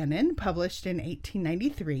Buchanan, published in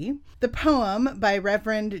 1893. The poem by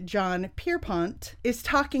Reverend John Pierpont is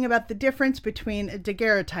talking about the difference between a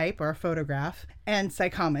daguerreotype, or a photograph, and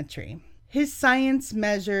psychometry. His science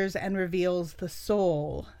measures and reveals the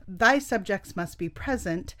soul. Thy subjects must be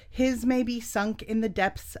present. His may be sunk in the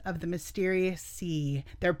depths of the mysterious sea.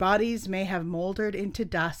 Their bodies may have mouldered into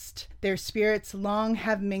dust. Their spirits long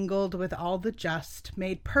have mingled with all the just,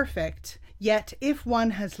 made perfect. Yet if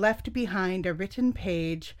one has left behind a written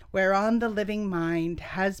page, whereon the living mind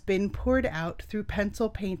has been poured out through pencil,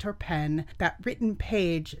 paint, or pen, that written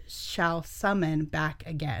page shall summon back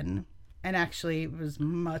again. And actually, it was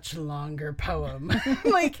much longer poem.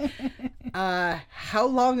 Like, how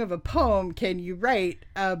long of a poem can you write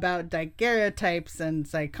about daguerreotypes and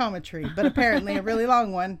psychometry? But apparently a really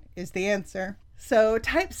long one is the answer. So,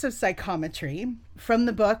 types of psychometry. From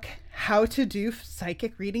the book How to Do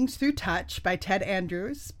Psychic Readings Through Touch by Ted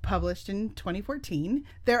Andrews, published in 2014,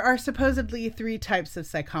 there are supposedly 3 types of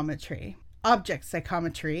psychometry. Object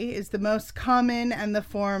psychometry is the most common and the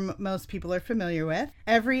form most people are familiar with.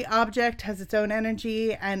 Every object has its own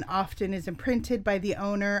energy and often is imprinted by the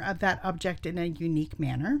owner of that object in a unique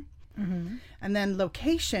manner. Mm-hmm. And then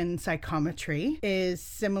location psychometry is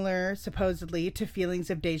similar, supposedly, to feelings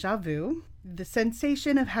of déjà vu, the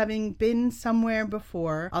sensation of having been somewhere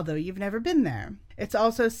before, although you've never been there. It's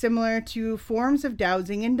also similar to forms of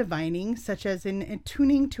dowsing and divining, such as in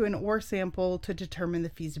attuning to an ore sample to determine the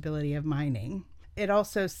feasibility of mining. It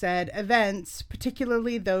also said events,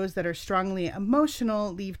 particularly those that are strongly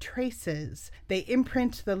emotional, leave traces. They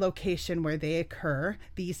imprint the location where they occur.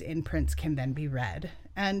 These imprints can then be read.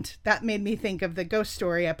 And that made me think of the ghost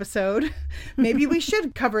story episode. Maybe we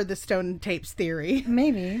should cover the stone tapes theory.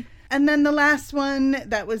 Maybe. And then the last one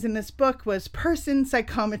that was in this book was person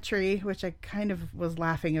psychometry, which I kind of was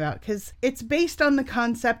laughing about because it's based on the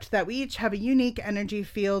concept that we each have a unique energy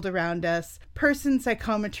field around us. Person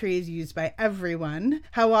psychometry is used by everyone.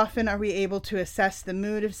 How often are we able to assess the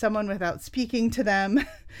mood of someone without speaking to them?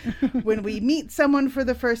 When we meet someone for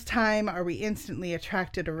the first time, are we instantly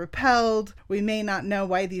attracted or repelled? We may not know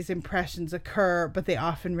why these impressions occur, but they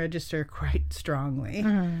often register quite strongly.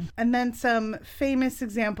 Mm. And then some famous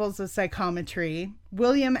examples of psychometry.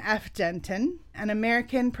 William F. Denton, an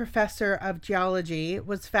American professor of geology,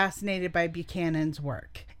 was fascinated by Buchanan's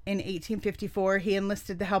work. In 1854, he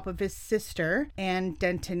enlisted the help of his sister, Anne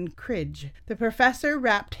Denton Cridge. The professor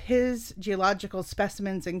wrapped his geological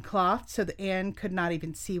specimens in cloth so that Anne could not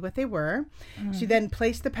even see what they were. Mm. She then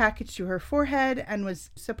placed the package to her forehead and was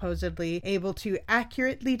supposedly able to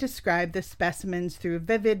accurately describe the specimens through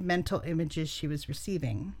vivid mental images she was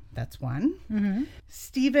receiving. That's one. Mm-hmm.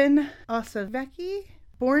 Stephen Osowecki,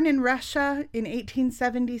 born in Russia in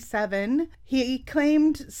 1877, he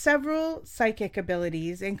claimed several psychic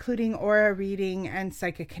abilities, including aura reading and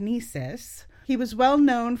psychokinesis. He was well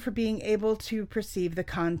known for being able to perceive the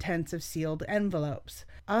contents of sealed envelopes.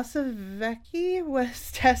 Osowecki was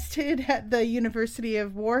tested at the University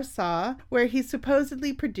of Warsaw, where he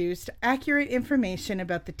supposedly produced accurate information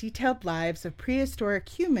about the detailed lives of prehistoric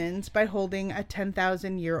humans by holding a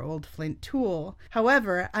 10,000-year-old flint tool.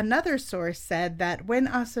 However, another source said that when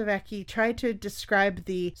Osowecki tried to describe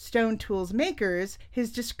the stone tool's makers,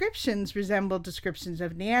 his descriptions resembled descriptions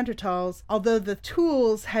of Neanderthals, although the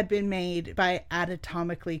tools had been made by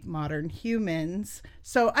anatomically modern humans.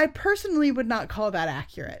 So I personally would not call that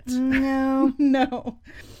accurate. No. No.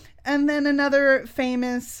 And then another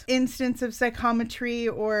famous instance of psychometry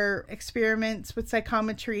or experiments with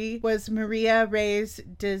psychometry was Maria Reyes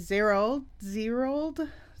de Zerold.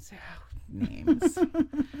 Names.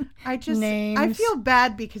 I feel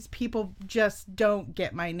bad because people just don't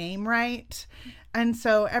get my name right. And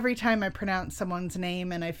so every time I pronounce someone's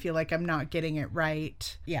name and I feel like I'm not getting it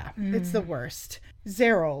right, it's the worst.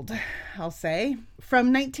 Zerold, I'll say.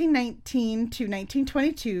 From 1919 to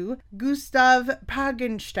 1922, Gustav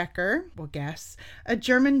Pagenstecker, we'll guess, a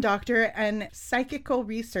German doctor and psychical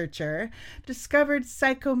researcher, discovered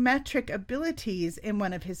psychometric abilities in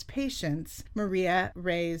one of his patients, Maria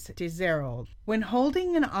Reyes de Zerold. When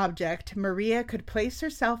holding an object, Maria could place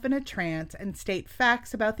herself in a trance and state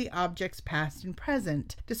facts about the object's past and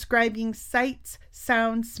present, describing sights,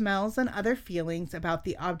 sounds, smells, and other feelings about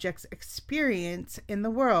the object's experience in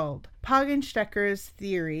the world. Pagenstecker's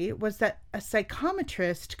theory was that a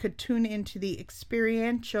psychometrist could tune into the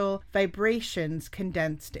experiential vibrations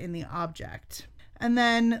condensed in the object. And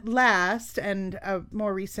then last, and a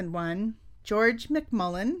more recent one, George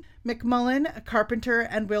McMullen. McMullen, a carpenter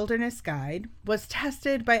and wilderness guide, was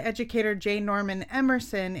tested by educator J. Norman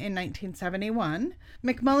Emerson in 1971.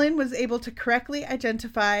 McMullen was able to correctly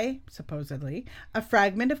identify, supposedly, a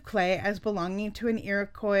fragment of clay as belonging to an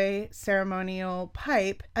Iroquois ceremonial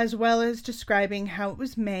pipe, as well as describing how it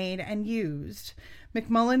was made and used.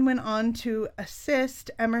 McMullen went on to assist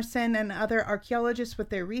Emerson and other archaeologists with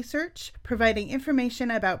their research, providing information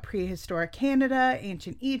about prehistoric Canada,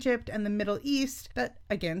 ancient Egypt, and the Middle East that,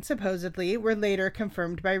 again, supposedly, were later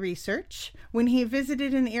confirmed by research. When he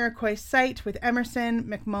visited an Iroquois site with Emerson,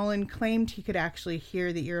 McMullen claimed he could actually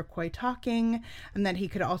hear the Iroquois talking and that he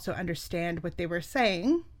could also understand what they were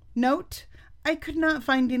saying. Note, I could not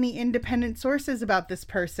find any independent sources about this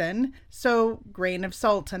person, so grain of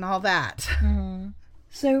salt and all that. Mm-hmm.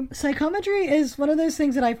 So psychometry is one of those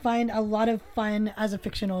things that I find a lot of fun as a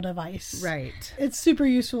fictional device. Right. It's super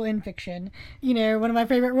useful in fiction. You know, one of my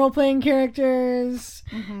favorite role-playing characters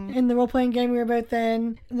in the role-playing game we were both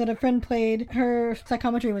in that a friend played, her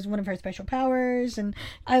psychometry was one of her special powers. And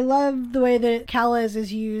I love the way that Callus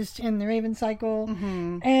is used in the Raven Cycle.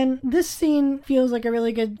 And this scene feels like a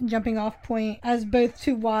really good jumping off point as both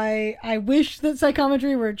to why I wish that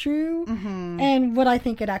psychometry were true and what I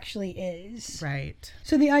think it actually is. Right.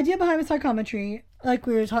 So the idea behind psychometry, like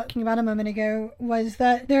we were talking about a moment ago, was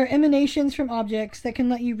that there are emanations from objects that can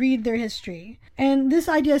let you read their history. And this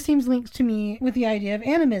idea seems linked to me with the idea of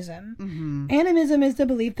animism. Animism is the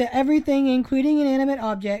belief that everything, including inanimate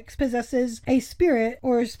objects, possesses a spirit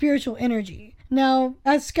or spiritual energy. Now,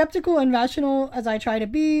 as skeptical and rational as I try to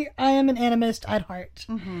be, I am an animist at heart.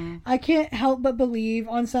 I can't help but believe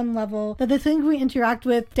on some level that the things we interact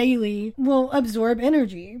with daily will absorb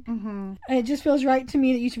energy. It just feels right to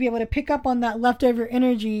me that you should be able to pick up on that leftover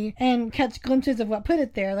energy and catch glimpses of what put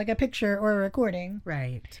it there, like a picture or a recording.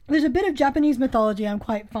 Right. There's a bit of Japanese mythology I'm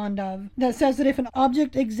quite fond of that says that if an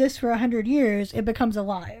object exists for 100 years, it becomes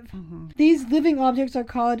alive. These living objects are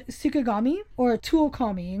called tsukigami or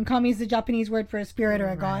tuokami, and kami is the Japanese word for a spirit or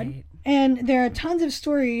a god. And there are tons of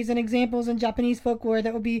stories and examples in Japanese folklore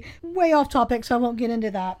that will be way off topic, so I won't get into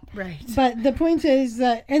that. Right. But the point is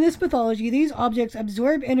that in this mythology, these objects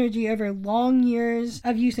absorb energy over long years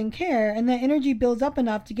of use and care, and that energy builds up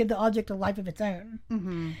enough to give the object a life of its own.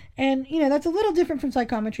 And, you know, that's a little different from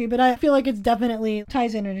psychometry, but I feel like it's definitely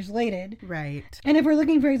ties in and is related. Right. And if we're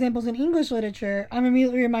looking for examples in English literature, I'm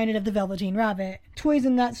immediately reminded of the Velveteen Rabbit. Toys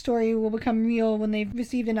in that story will become real when they've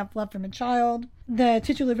received enough love from a child. The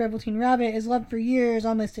titular Velveteen Rabbit is loved for years,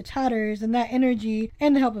 almost to tatters, and that energy,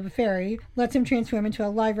 and the help of a fairy, lets him transform into a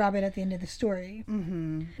live rabbit at the end of the story.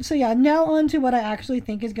 So yeah, now on to what I actually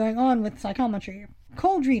think is going on with psychometry.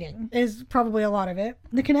 Cold reading is probably a lot of it.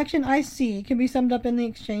 The connection I see can be summed up in the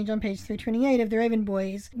exchange on page 328 of The Raven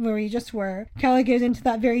Boys, where we just were. Callie goes into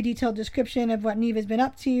that very detailed description of what Neve has been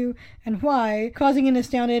up to and why, causing an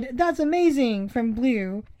astounded, "That's amazing," from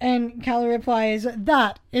Blue, and Callie replies,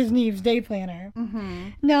 "That is Neve's day planner."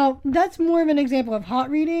 Now, that's more of an example of hot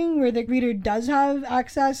reading, where the reader does have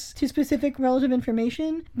access to specific relative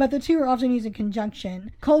information, but the two are often used in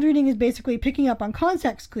conjunction. Cold reading is basically picking up on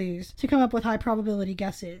context clues to come up with high probability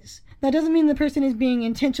guesses. That doesn't mean the person is being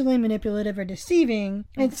intentionally manipulative or deceiving.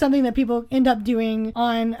 It's something that people end up doing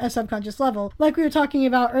on a subconscious level. Like we were talking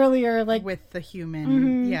about earlier, like with the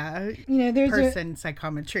human, you know, there's person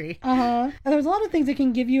psychometry. There's a lot of things that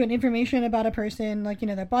can give you an information about a person, like, you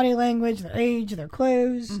know, their body language, their age, their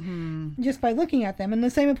clothes, just by looking at them. And the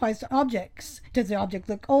same applies to objects. Does the object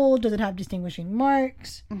look old? Does it have distinguishing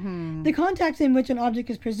marks? The context in which an object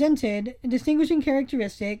is presented, distinguishing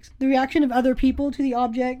characteristics, the reaction of other people to the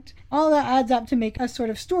object, all that adds up to make a sort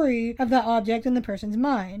of story of that object in the person's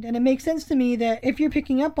mind. And it makes sense to me that if you're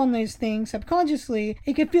picking up on those things subconsciously,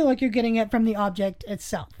 it could feel like you're getting it from the object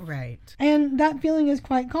itself. Right. And that feeling is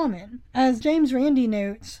quite common. As James Randi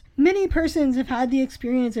notes, many persons have had the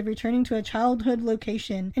experience of returning to a childhood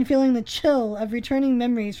location and feeling the chill of returning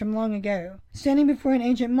memories from long ago. Standing before an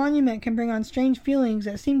ancient monument can bring on strange feelings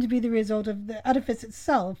that seem to be the result of the edifice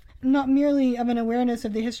itself, not merely of an awareness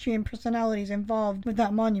of the history and personalities involved with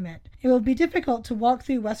that monument. It will be difficult to walk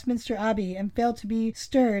through Westminster Abbey and fail to be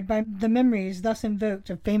stirred by the memories thus invoked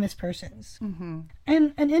of famous persons.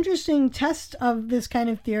 And an interesting test of this kind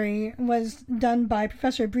of theory was done by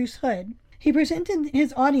Professor Bruce Hood. He presented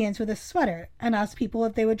his audience with a sweater and asked people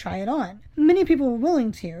if they would try it on. Many people were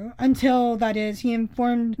willing to, until, that is, he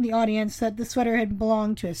informed the audience that the sweater had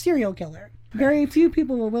belonged to a serial killer. Very few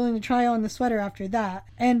people were willing to try on the sweater after that,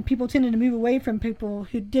 and people tended to move away from people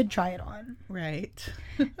who did try it on. Right.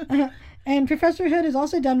 And Professor Hood has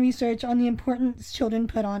also done research on the importance children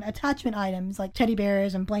put on attachment items like teddy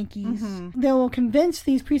bears and blankies. They will convince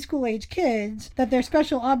these preschool-age kids that their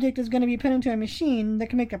special object is going to be put into a machine that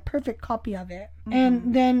can make a perfect copy of it.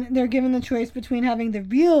 And then they're given the choice between having the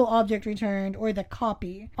real object returned or the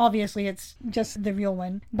copy. Obviously, it's just the real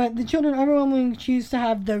one. But the children overwhelmingly choose to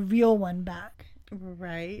have the real one back.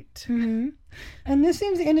 Right. And this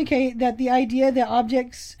seems to indicate that the idea that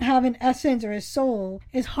objects have an essence or a soul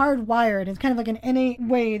is hardwired. It's kind of like an innate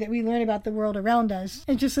way that we learn about the world around us.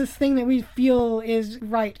 It's just this thing that we feel is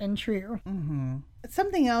right and true.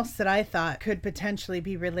 Something else that I thought could potentially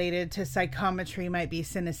be related to psychometry might be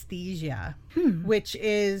synesthesia, which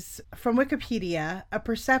is, from Wikipedia, a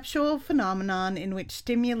perceptual phenomenon in which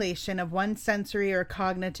stimulation of one sensory or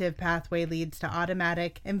cognitive pathway leads to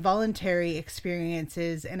automatic, involuntary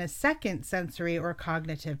experiences in a second sensory or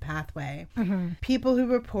cognitive pathway. People who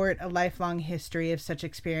report a lifelong history of such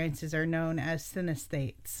experiences are known as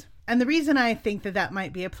synesthetes. And the reason I think that that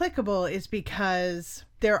might be applicable is because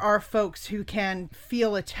there are folks who can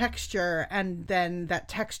feel a texture and then that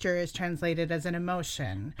texture is translated as an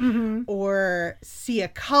emotion, or see a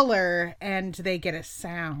color and they get a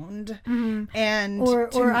sound. And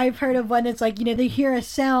or I've heard of one that's like, they hear a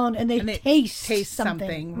sound and they taste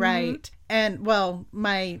something. Right. And, well,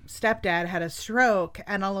 my stepdad had a stroke,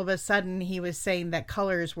 and all of a sudden he was saying that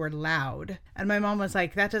colors were loud. And my mom was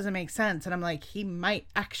like, that doesn't make sense. And I'm like, he might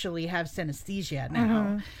actually have synesthesia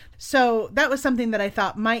now. So that was something that I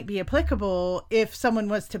thought might be applicable if someone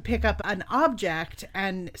was to pick up an object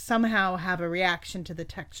and somehow have a reaction to the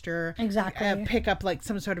texture. Exactly. Pick up like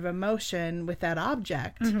some sort of emotion with that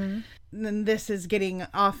object. Then this is getting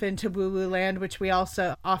off into woo-woo land, which we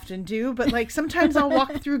also often do. But like sometimes I'll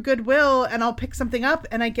walk through Goodwill and I'll pick something up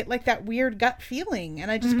and I get like that weird gut feeling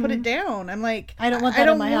and I just put it down. I'm like, I don't want that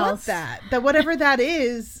in my house. That whatever that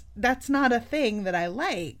is, that's not a thing that I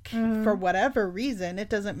like for whatever reason. It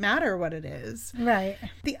doesn't matter what it is. Right.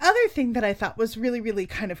 The other thing that I thought was really, really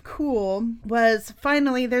kind of cool was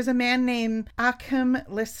finally there's a man named Achim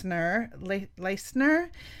Leisner.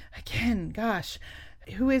 Again, gosh,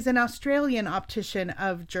 who is an Australian optician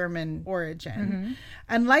of German origin.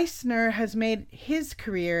 And Leisner has made his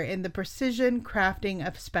career in the precision crafting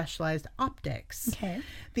of specialized optics. Okay.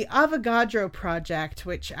 The Avogadro project,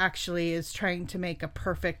 which actually is trying to make a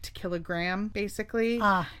perfect kilogram, basically,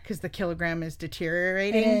 because the kilogram is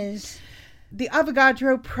deteriorating. It is. The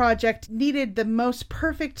Avogadro project needed the most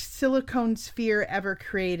perfect silicone sphere ever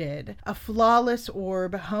created, a flawless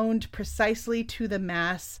orb honed precisely to the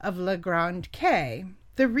mass of La Grande K.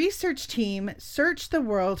 The research team searched the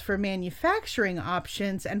world for manufacturing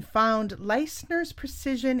options and found Leisner's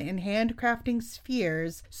precision in handcrafting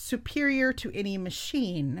spheres superior to any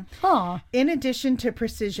machine. In addition to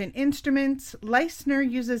precision instruments, Leisner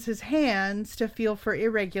uses his hands to feel for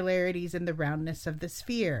irregularities in the roundness of the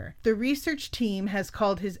sphere. The research team has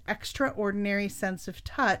called his extraordinary sense of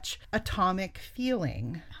touch atomic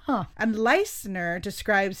feeling. And Leisner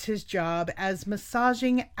describes his job as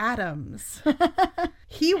massaging atoms.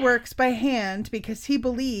 He works by hand because he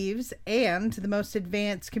believes, and the most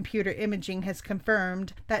advanced computer imaging has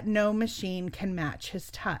confirmed, that no machine can match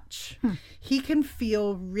his touch. He can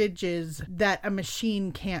feel ridges that a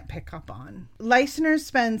machine can't pick up on. Leisner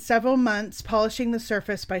spends several months polishing the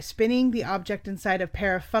surface by spinning the object inside a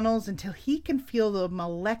pair of funnels until he can feel the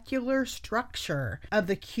molecular structure of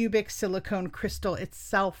the cubic silicone crystal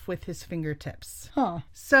itself with his fingertips.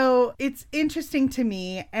 So it's interesting to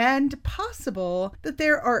me and possible that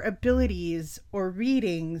there are abilities or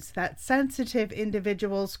readings that sensitive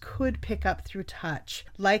individuals could pick up through touch,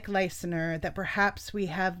 like Leisner, that perhaps we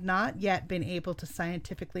have not yet been able to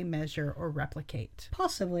scientifically measure or replicate.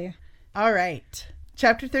 Possibly. All right.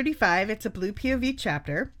 Chapter 35, it's a Blue POV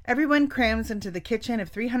chapter. Everyone crams into the kitchen of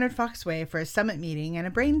 300 Fox Way for a summit meeting and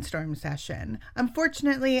a brainstorm session.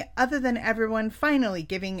 Unfortunately, other than everyone finally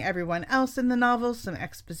giving everyone else in the novel some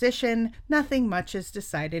exposition, nothing much is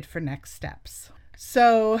decided for next steps.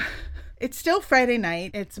 So it's still Friday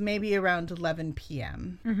night. It's maybe around 11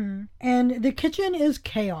 p.m. And the kitchen is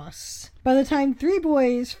chaos. By the time 3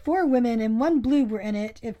 boys, 4 women, and 1 Blue were in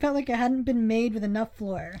it, it felt like it hadn't been made with enough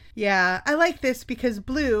floor. Yeah, I like this because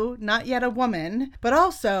Blue, not yet a woman, but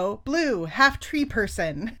also Blue, half tree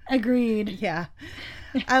person. Agreed. Yeah.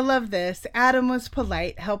 I love this. Adam was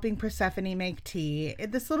polite, helping Persephone make tea.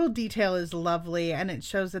 This little detail is lovely, and it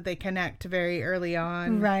shows that they connect very early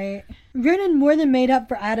on. Right. Ronan more than made up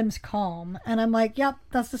for Adam's calm, and I'm like, yep,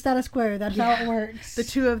 that's the status quo. That's how it works. The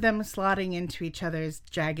two of them slotting into each other's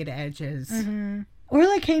jagged edges.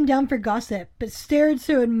 Orla came down for gossip, but stared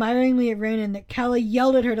so admiringly at Ronan that Calla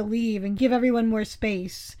yelled at her to leave and give everyone more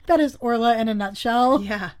space. That is Orla in a nutshell.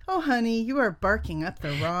 Yeah. Oh, honey, you are barking up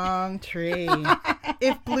the wrong tree.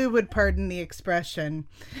 If Blue would pardon the expression.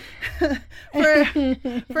 For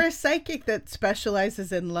a psychic that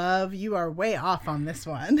specializes in love, you are way off on this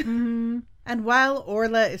one. And while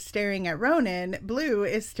Orla is staring at Ronan, Blue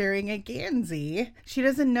is staring at Gansey. She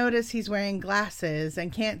doesn't notice he's wearing glasses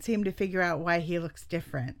and can't seem to figure out why he looks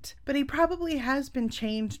different. But he probably has been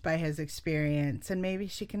changed by his experience, and maybe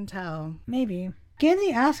she can tell. Maybe.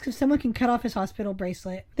 Gansey asks if someone can cut off his hospital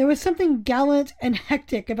bracelet. There was something gallant and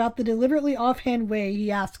hectic about the deliberately offhand way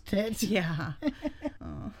he asked it. Yeah.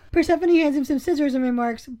 Persephone hands him some scissors and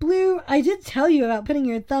remarks, Blue, I did tell you about putting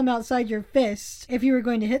your thumb outside your fist if you were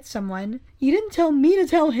going to hit someone. You didn't tell me to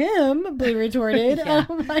tell him, Blue retorted. Yeah.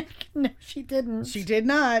 I'm like, no, she didn't. She did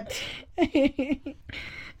not.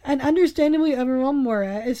 An understandably overwhelmed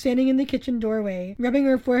Mora is standing in the kitchen doorway, rubbing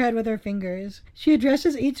her forehead with her fingers. She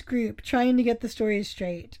addresses each group, trying to get the stories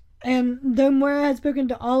straight. And though Mora had spoken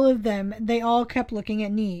to all of them, they all kept looking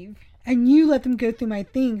at Neve. And you let them go through my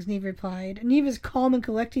things, Neve replied. Neve is calm and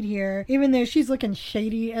collected here, even though she's looking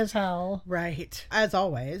shady as hell. Right. As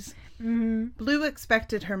always. Mm-hmm. Blue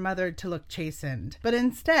expected her mother to look chastened, but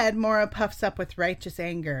instead Mora puffs up with righteous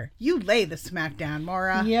anger. You lay the smack down,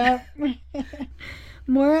 Mora. Yep.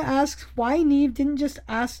 Mora asks why Neve didn't just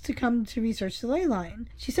ask to come to research the ley line.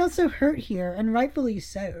 She sounds so hurt here, and rightfully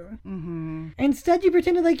so. Mm-hmm. Instead, you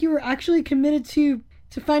pretended like you were actually committed to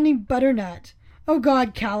finding Butternut. Oh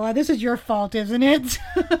God, Calla, this is your fault, isn't it?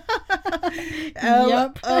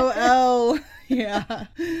 Yep. Oh, yeah.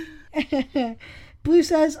 Blue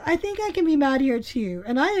says, I think I can be mad here too,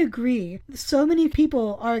 and I agree. So many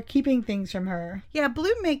people are keeping things from her. Yeah,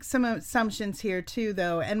 Blue makes some assumptions here too,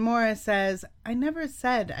 though, and Mora says, I never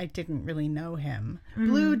said I didn't really know him.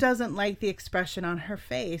 Blue doesn't like the expression on her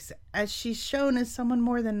face, as she's shown as someone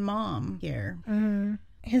more than mom here.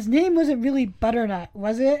 His name wasn't really Butternut,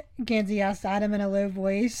 was it? Gansey asked Adam in a low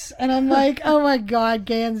voice. And I'm like, oh my God,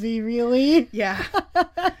 Gansey, really? Yeah.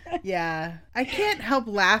 Yeah. I can't help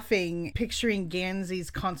laughing, picturing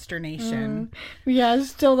Gansey's consternation. Yeah,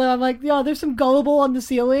 still though, I'm like, yeah, there's some gullible on the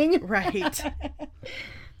ceiling. Right.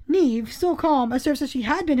 Neve, still calm, asserts that she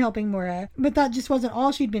had been helping Mora, but that just wasn't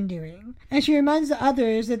all she'd been doing. And she reminds the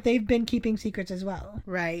others that they've been keeping secrets as well.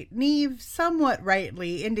 Right. Neve somewhat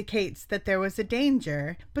rightly indicates that there was a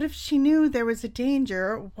danger, but if she knew there was a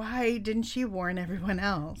danger, why didn't she warn everyone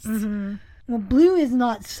else? Well, Blue is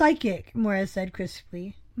not psychic, Mora said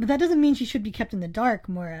crisply. But that doesn't mean she should be kept in the dark,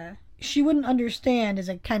 Mora. She wouldn't understand is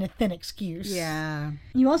a kind of thin excuse. Yeah.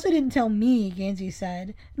 You also didn't tell me, Gansey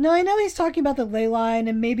said. No, I know he's talking about the ley line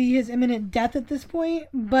and maybe his imminent death at this point,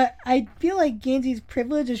 but I feel like Gansey's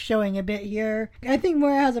privilege is showing a bit here. I think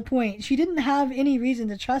Mora has a point. She didn't have any reason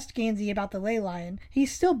to trust Gansey about the ley line.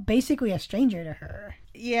 He's still basically a stranger to her.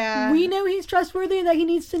 Yeah. We know he's trustworthy and that he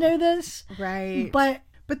needs to know this. Right. But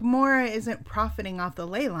Mora isn't profiting off the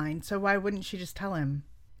ley line, so why wouldn't she just tell him?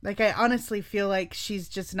 Like, I honestly feel like she's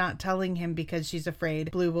just not telling him because she's afraid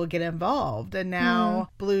Blue will get involved. And now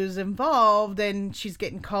Blue's involved and she's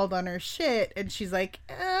getting called on her shit. And she's like,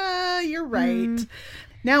 you're right.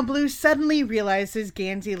 Now Blue suddenly realizes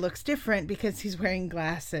Gansey looks different because he's wearing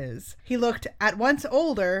glasses. He looked at once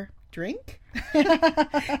older,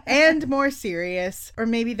 and more serious. Or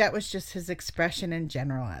maybe that was just his expression in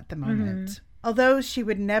general at the moment. Although she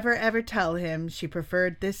would never ever tell him she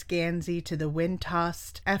preferred this Gansey to the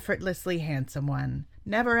wind-tossed, effortlessly handsome one.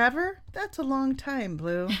 Never ever? That's a long time,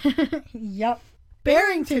 Blue. Yep.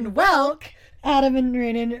 Barrington Welk! Adam and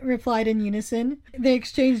Renan replied in unison. They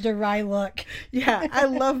exchanged a wry look. Yeah, I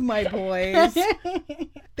love my boys.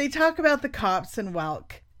 They talk about the cops and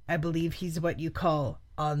Welk. I believe he's what you call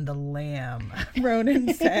on the lam,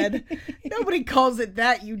 Ronan said. Nobody calls it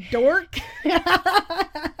that, you dork.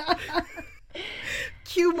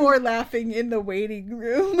 Cue more laughing in the waiting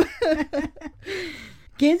room.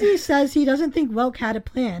 Gansey says he doesn't think Welk had a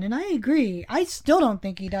plan, and I agree. I still don't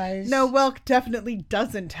think he does. No, Welk definitely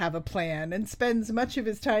doesn't have a plan and spends much of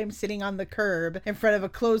his time sitting on the curb in front of a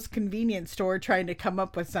closed convenience store trying to come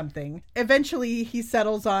up with something. Eventually, he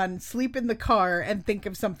settles on sleep in the car and think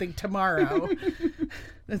of something tomorrow.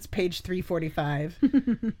 That's page 345.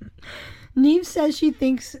 Neve says she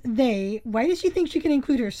thinks why does she think she can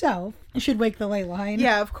include herself, should wake the ley line?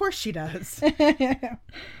 Yeah, of course she does.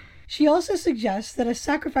 She also suggests that a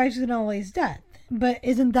sacrifice isn't always death. But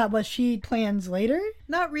isn't that what she plans later?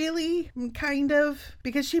 Not really, kind of,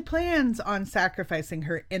 because she plans on sacrificing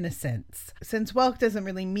her innocence, since Welk doesn't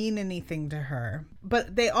really mean anything to her.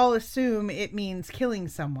 But they all assume it means killing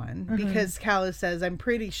someone, because Calla says, I'm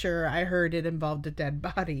pretty sure I heard it involved a dead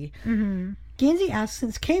body. Gansey asks,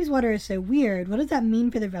 since Cave's water is so weird, what does that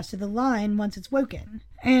mean for the rest of the line once it's woken?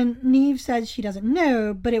 And Neve says she doesn't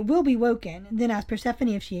know, but it will be woken, then asks Persephone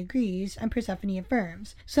if she agrees, and Persephone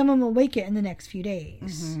affirms. Someone will wake it in the next few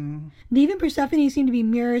days. Neve and Persephone seem to be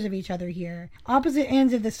mirrors of each other here, opposite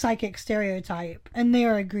ends of the psychic stereotype, and they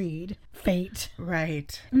are agreed. Fate.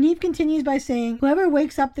 Right. Neve continues by saying, whoever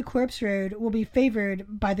wakes up the corpse road will be favored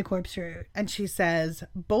by the corpse road. And she says,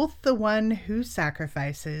 both the one who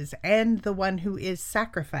sacrifices and the one who is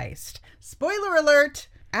sacrificed. Spoiler alert!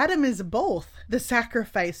 Adam is both the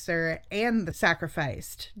sacrificer and the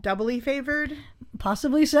sacrificed. Doubly favored?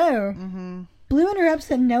 Possibly so. Blue interrupts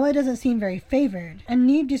that Noah doesn't seem very favored, and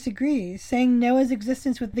Neve disagrees, saying Noah's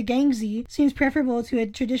existence with the Gangzi seems preferable to a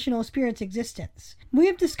traditional spirit's existence. We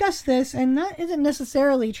have discussed this, and that isn't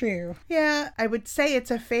necessarily true. Yeah, I would say it's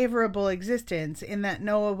a favorable existence in that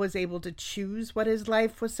Noah was able to choose what his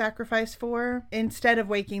life was sacrificed for. Instead of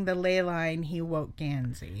waking the ley line, he woke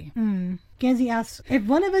Gansey. Gansey asks, if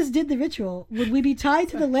one of us did the ritual, would we be tied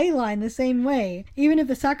to the ley line the same way, even if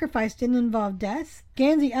the sacrifice didn't involve death?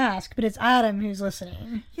 Gansey asks, but it's Adam who's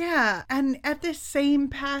listening. Yeah, and at this same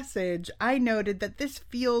passage, I noted that this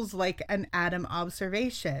feels like an Adam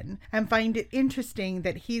observation and find it interesting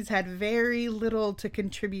that he's had very little to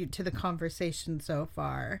contribute to the conversation so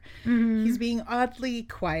far. He's being oddly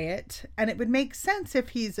quiet, and it would make sense if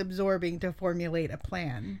he's absorbing to formulate a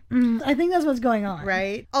plan. I think that's what's going on.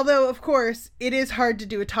 Right? Although, of course, it is hard to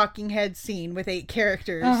do a talking head scene with 8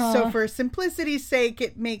 characters, so for simplicity's sake,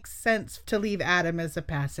 it makes sense to leave Adam as a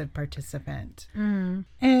passive participant. And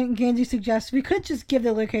Gansey suggests we could just give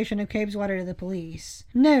the location of Cave's Water to the police.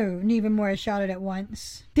 No, Neve and Morris shouted at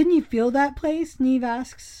once. Didn't you feel that place? Neve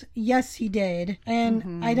asks. Yes, he did.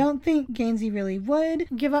 And I don't think Gansey really would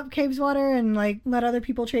give up Cave's Water and let other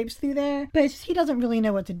people traipse through there, but it's just he doesn't really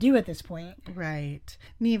know what to do at this point. Right.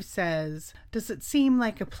 Neve says, does it seem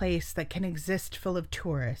like a place that can exist full of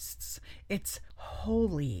tourists? It's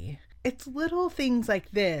holy. It's little things like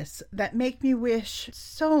this that make me wish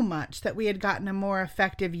so much that we had gotten a more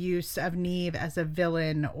effective use of Neve as a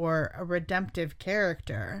villain or a redemptive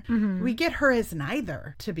character. We get her as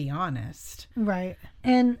neither, to be honest. Right.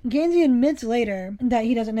 And Gansey admits later that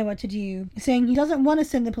he doesn't know what to do, saying he doesn't want to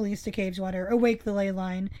send the police to Cave's Water or wake the ley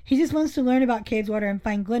line. He just wants to learn about Cave's Water and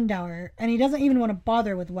find Glendower, and he doesn't even want to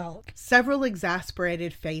bother with Welk. Several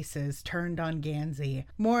exasperated faces turned on Gansey.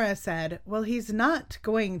 Mora said, well, he's not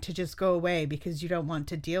going to just go away because you don't want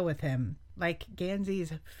to deal with him. Like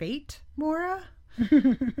Gansey's fate, Mora?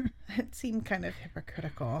 It seemed kind of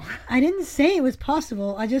hypocritical. I didn't say it was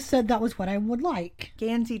possible. I just said that was what I would like.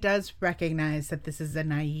 Gansey does recognize that this is a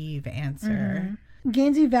naive answer.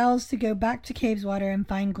 Gansey vows to go back to Cave's Water and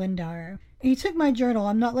find Glendower. He took my journal.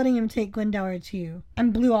 I'm not letting him take Glendower too.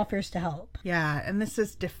 And Blue offers to help. Yeah, and this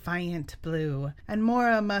is defiant Blue. And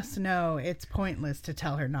Mora must know it's pointless to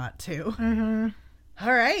tell her not to.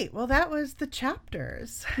 All right. Well, that was the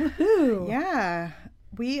chapters. Woohoo! Yeah.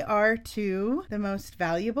 We are to the most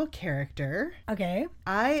valuable character. Okay.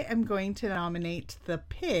 I am going to nominate the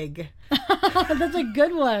pig. That's a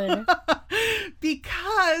good one.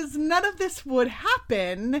 Because none of this would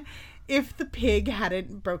happen if the pig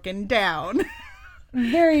hadn't broken down.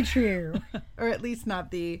 Very true. Or at least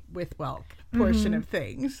not the with Welk portion of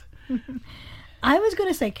things. I was going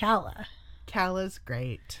to say Calla. Calla's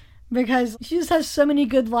great. Because she just has so many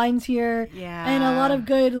good lines here. Yeah. And a lot of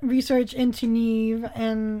good research into Neve.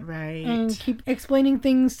 And, and keep explaining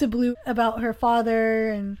things to Blue about her father.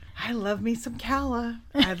 And I love me some Calla.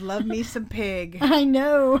 I love me some pig. I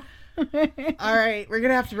know. All right. We're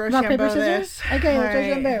going to have to Rock, paper, Rochambeau this. Okay, let's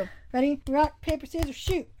Rochambeau. Ready? Rock, paper, scissors,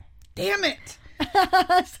 shoot. Damn it.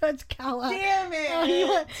 So it's Calla. Damn it.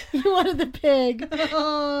 Oh, you wanted the pig.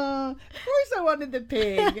 Oh, of course I wanted the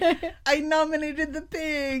pig. I nominated the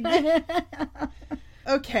pig.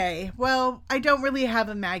 Okay, well, I don't really have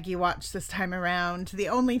a Maggie watch this time around. The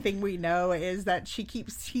only thing we know is that she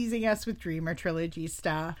keeps teasing us with Dreamer Trilogy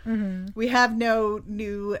stuff. We have no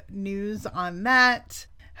new news on that.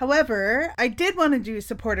 However, I did want to do a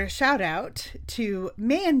supporter shout out to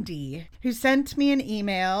Mandy, who sent me an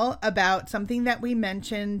email about something that we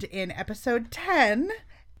mentioned in episode 10.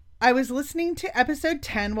 I was listening to episode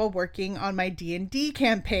 10 while working on my D&D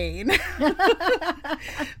campaign.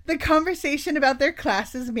 The conversation about their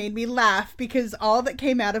classes made me laugh because all that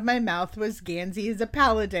came out of my mouth was Gansey is a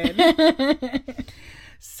paladin.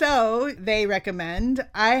 So they recommend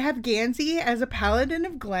I have Gansey as a paladin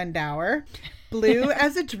of Glendower, Blue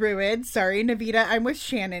as a druid. Sorry, Navita, I'm with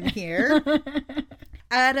Shannon here.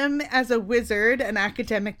 Adam as a wizard, an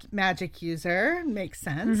academic magic user. Makes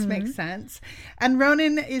sense, makes sense. And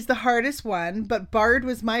Ronan is the hardest one, but Bard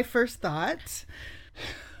was my first thought.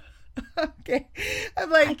 Okay. I'm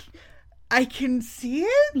like, I can see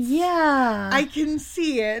it. Yeah. I can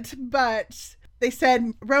see it, but they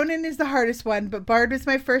said Ronan is the hardest one, but Bard was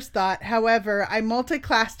my first thought. However, I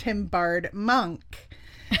multi-classed him Bard Monk.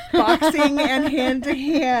 Boxing and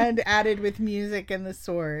hand-to-hand added with music and the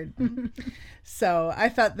sword. So I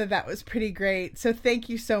thought that was pretty great. So thank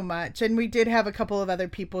you so much. And we did have a couple of other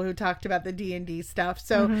people who talked about the D&D stuff.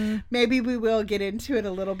 So maybe we will get into it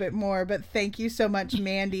a little bit more. But thank you so much,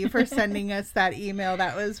 Mandy, for sending us that email.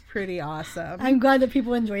 That was pretty awesome. I'm glad that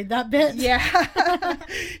people enjoyed that bit. Yeah.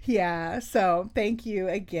 Yeah. So thank you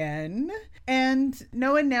again. And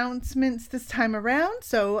no announcements this time around,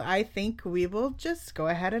 so I think we will just go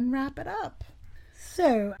ahead and wrap it up.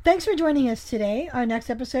 So, thanks for joining us today. Our next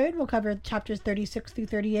episode will cover chapters 36 through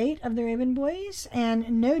 38 of The Raven Boys,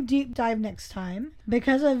 and no deep dive next time.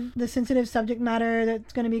 Because of the sensitive subject matter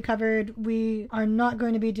that's going to be covered, we are not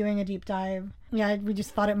going to be doing a deep dive. Yeah, we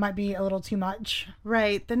just thought it might be a little too much.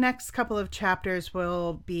 Right. The next couple of chapters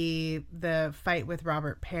will be the fight with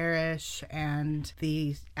Robert Parrish and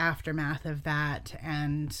the aftermath of that,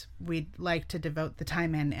 and we'd like to devote the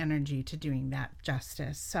time and energy to doing that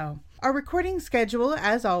justice. So our recording schedule,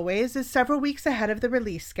 as always, is several weeks ahead of the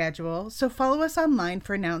release schedule, so follow us online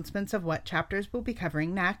for announcements of what chapters we'll be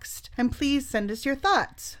covering next, and please send us your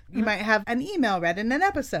thoughts. You might have an email read in an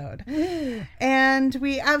episode. And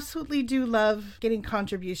we absolutely do love getting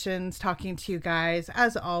contributions, talking to you guys.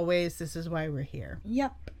 As always, this is why we're here.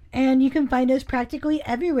 Yep. And you can find us practically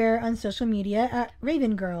everywhere on social media at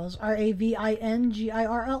Raven Girls,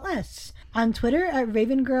 RAVINGIRLS. On Twitter at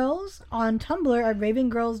Raven Girls, on Tumblr at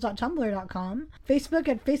ravengirls.tumblr.com, Facebook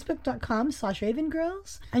at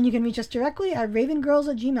facebook.com/ravengirls, and you can reach us directly at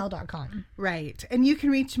ravengirls@gmail.com. Right. And you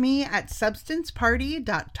can reach me at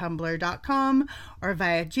substanceparty.tumblr.com or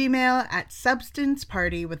via Gmail at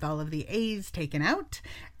substanceparty with all of the A's taken out,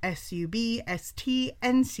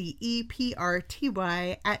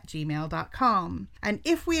 substnceparty@gmail.com. And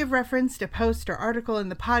if we have referenced a post or article in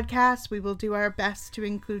the podcast, we will do our best to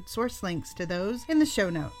include source links to those in the show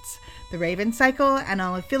notes. The Raven Cycle and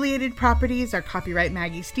all affiliated properties are copyright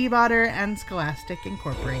Maggie Stiefvater and Scholastic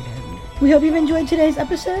Incorporated. We hope you've enjoyed today's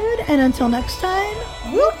episode, and until next time,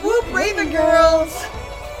 Whoop whoop Raven Girls!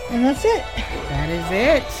 And that's it. That is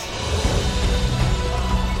it.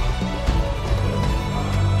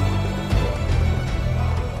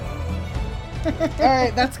 All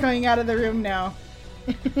right, that's going out of the room now.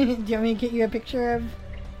 Do you want me to get you a picture of...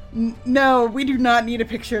 No, we do not need a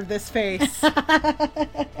picture of this face. All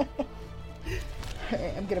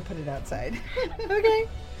right, I'm going to put it outside. Okay.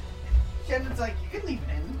 Shannon's like, you can leave it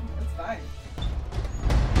in. That's fine.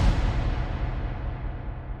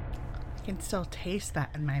 I can still taste that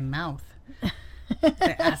in my mouth.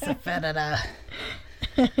 The asafoetida.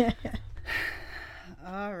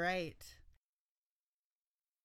 All right.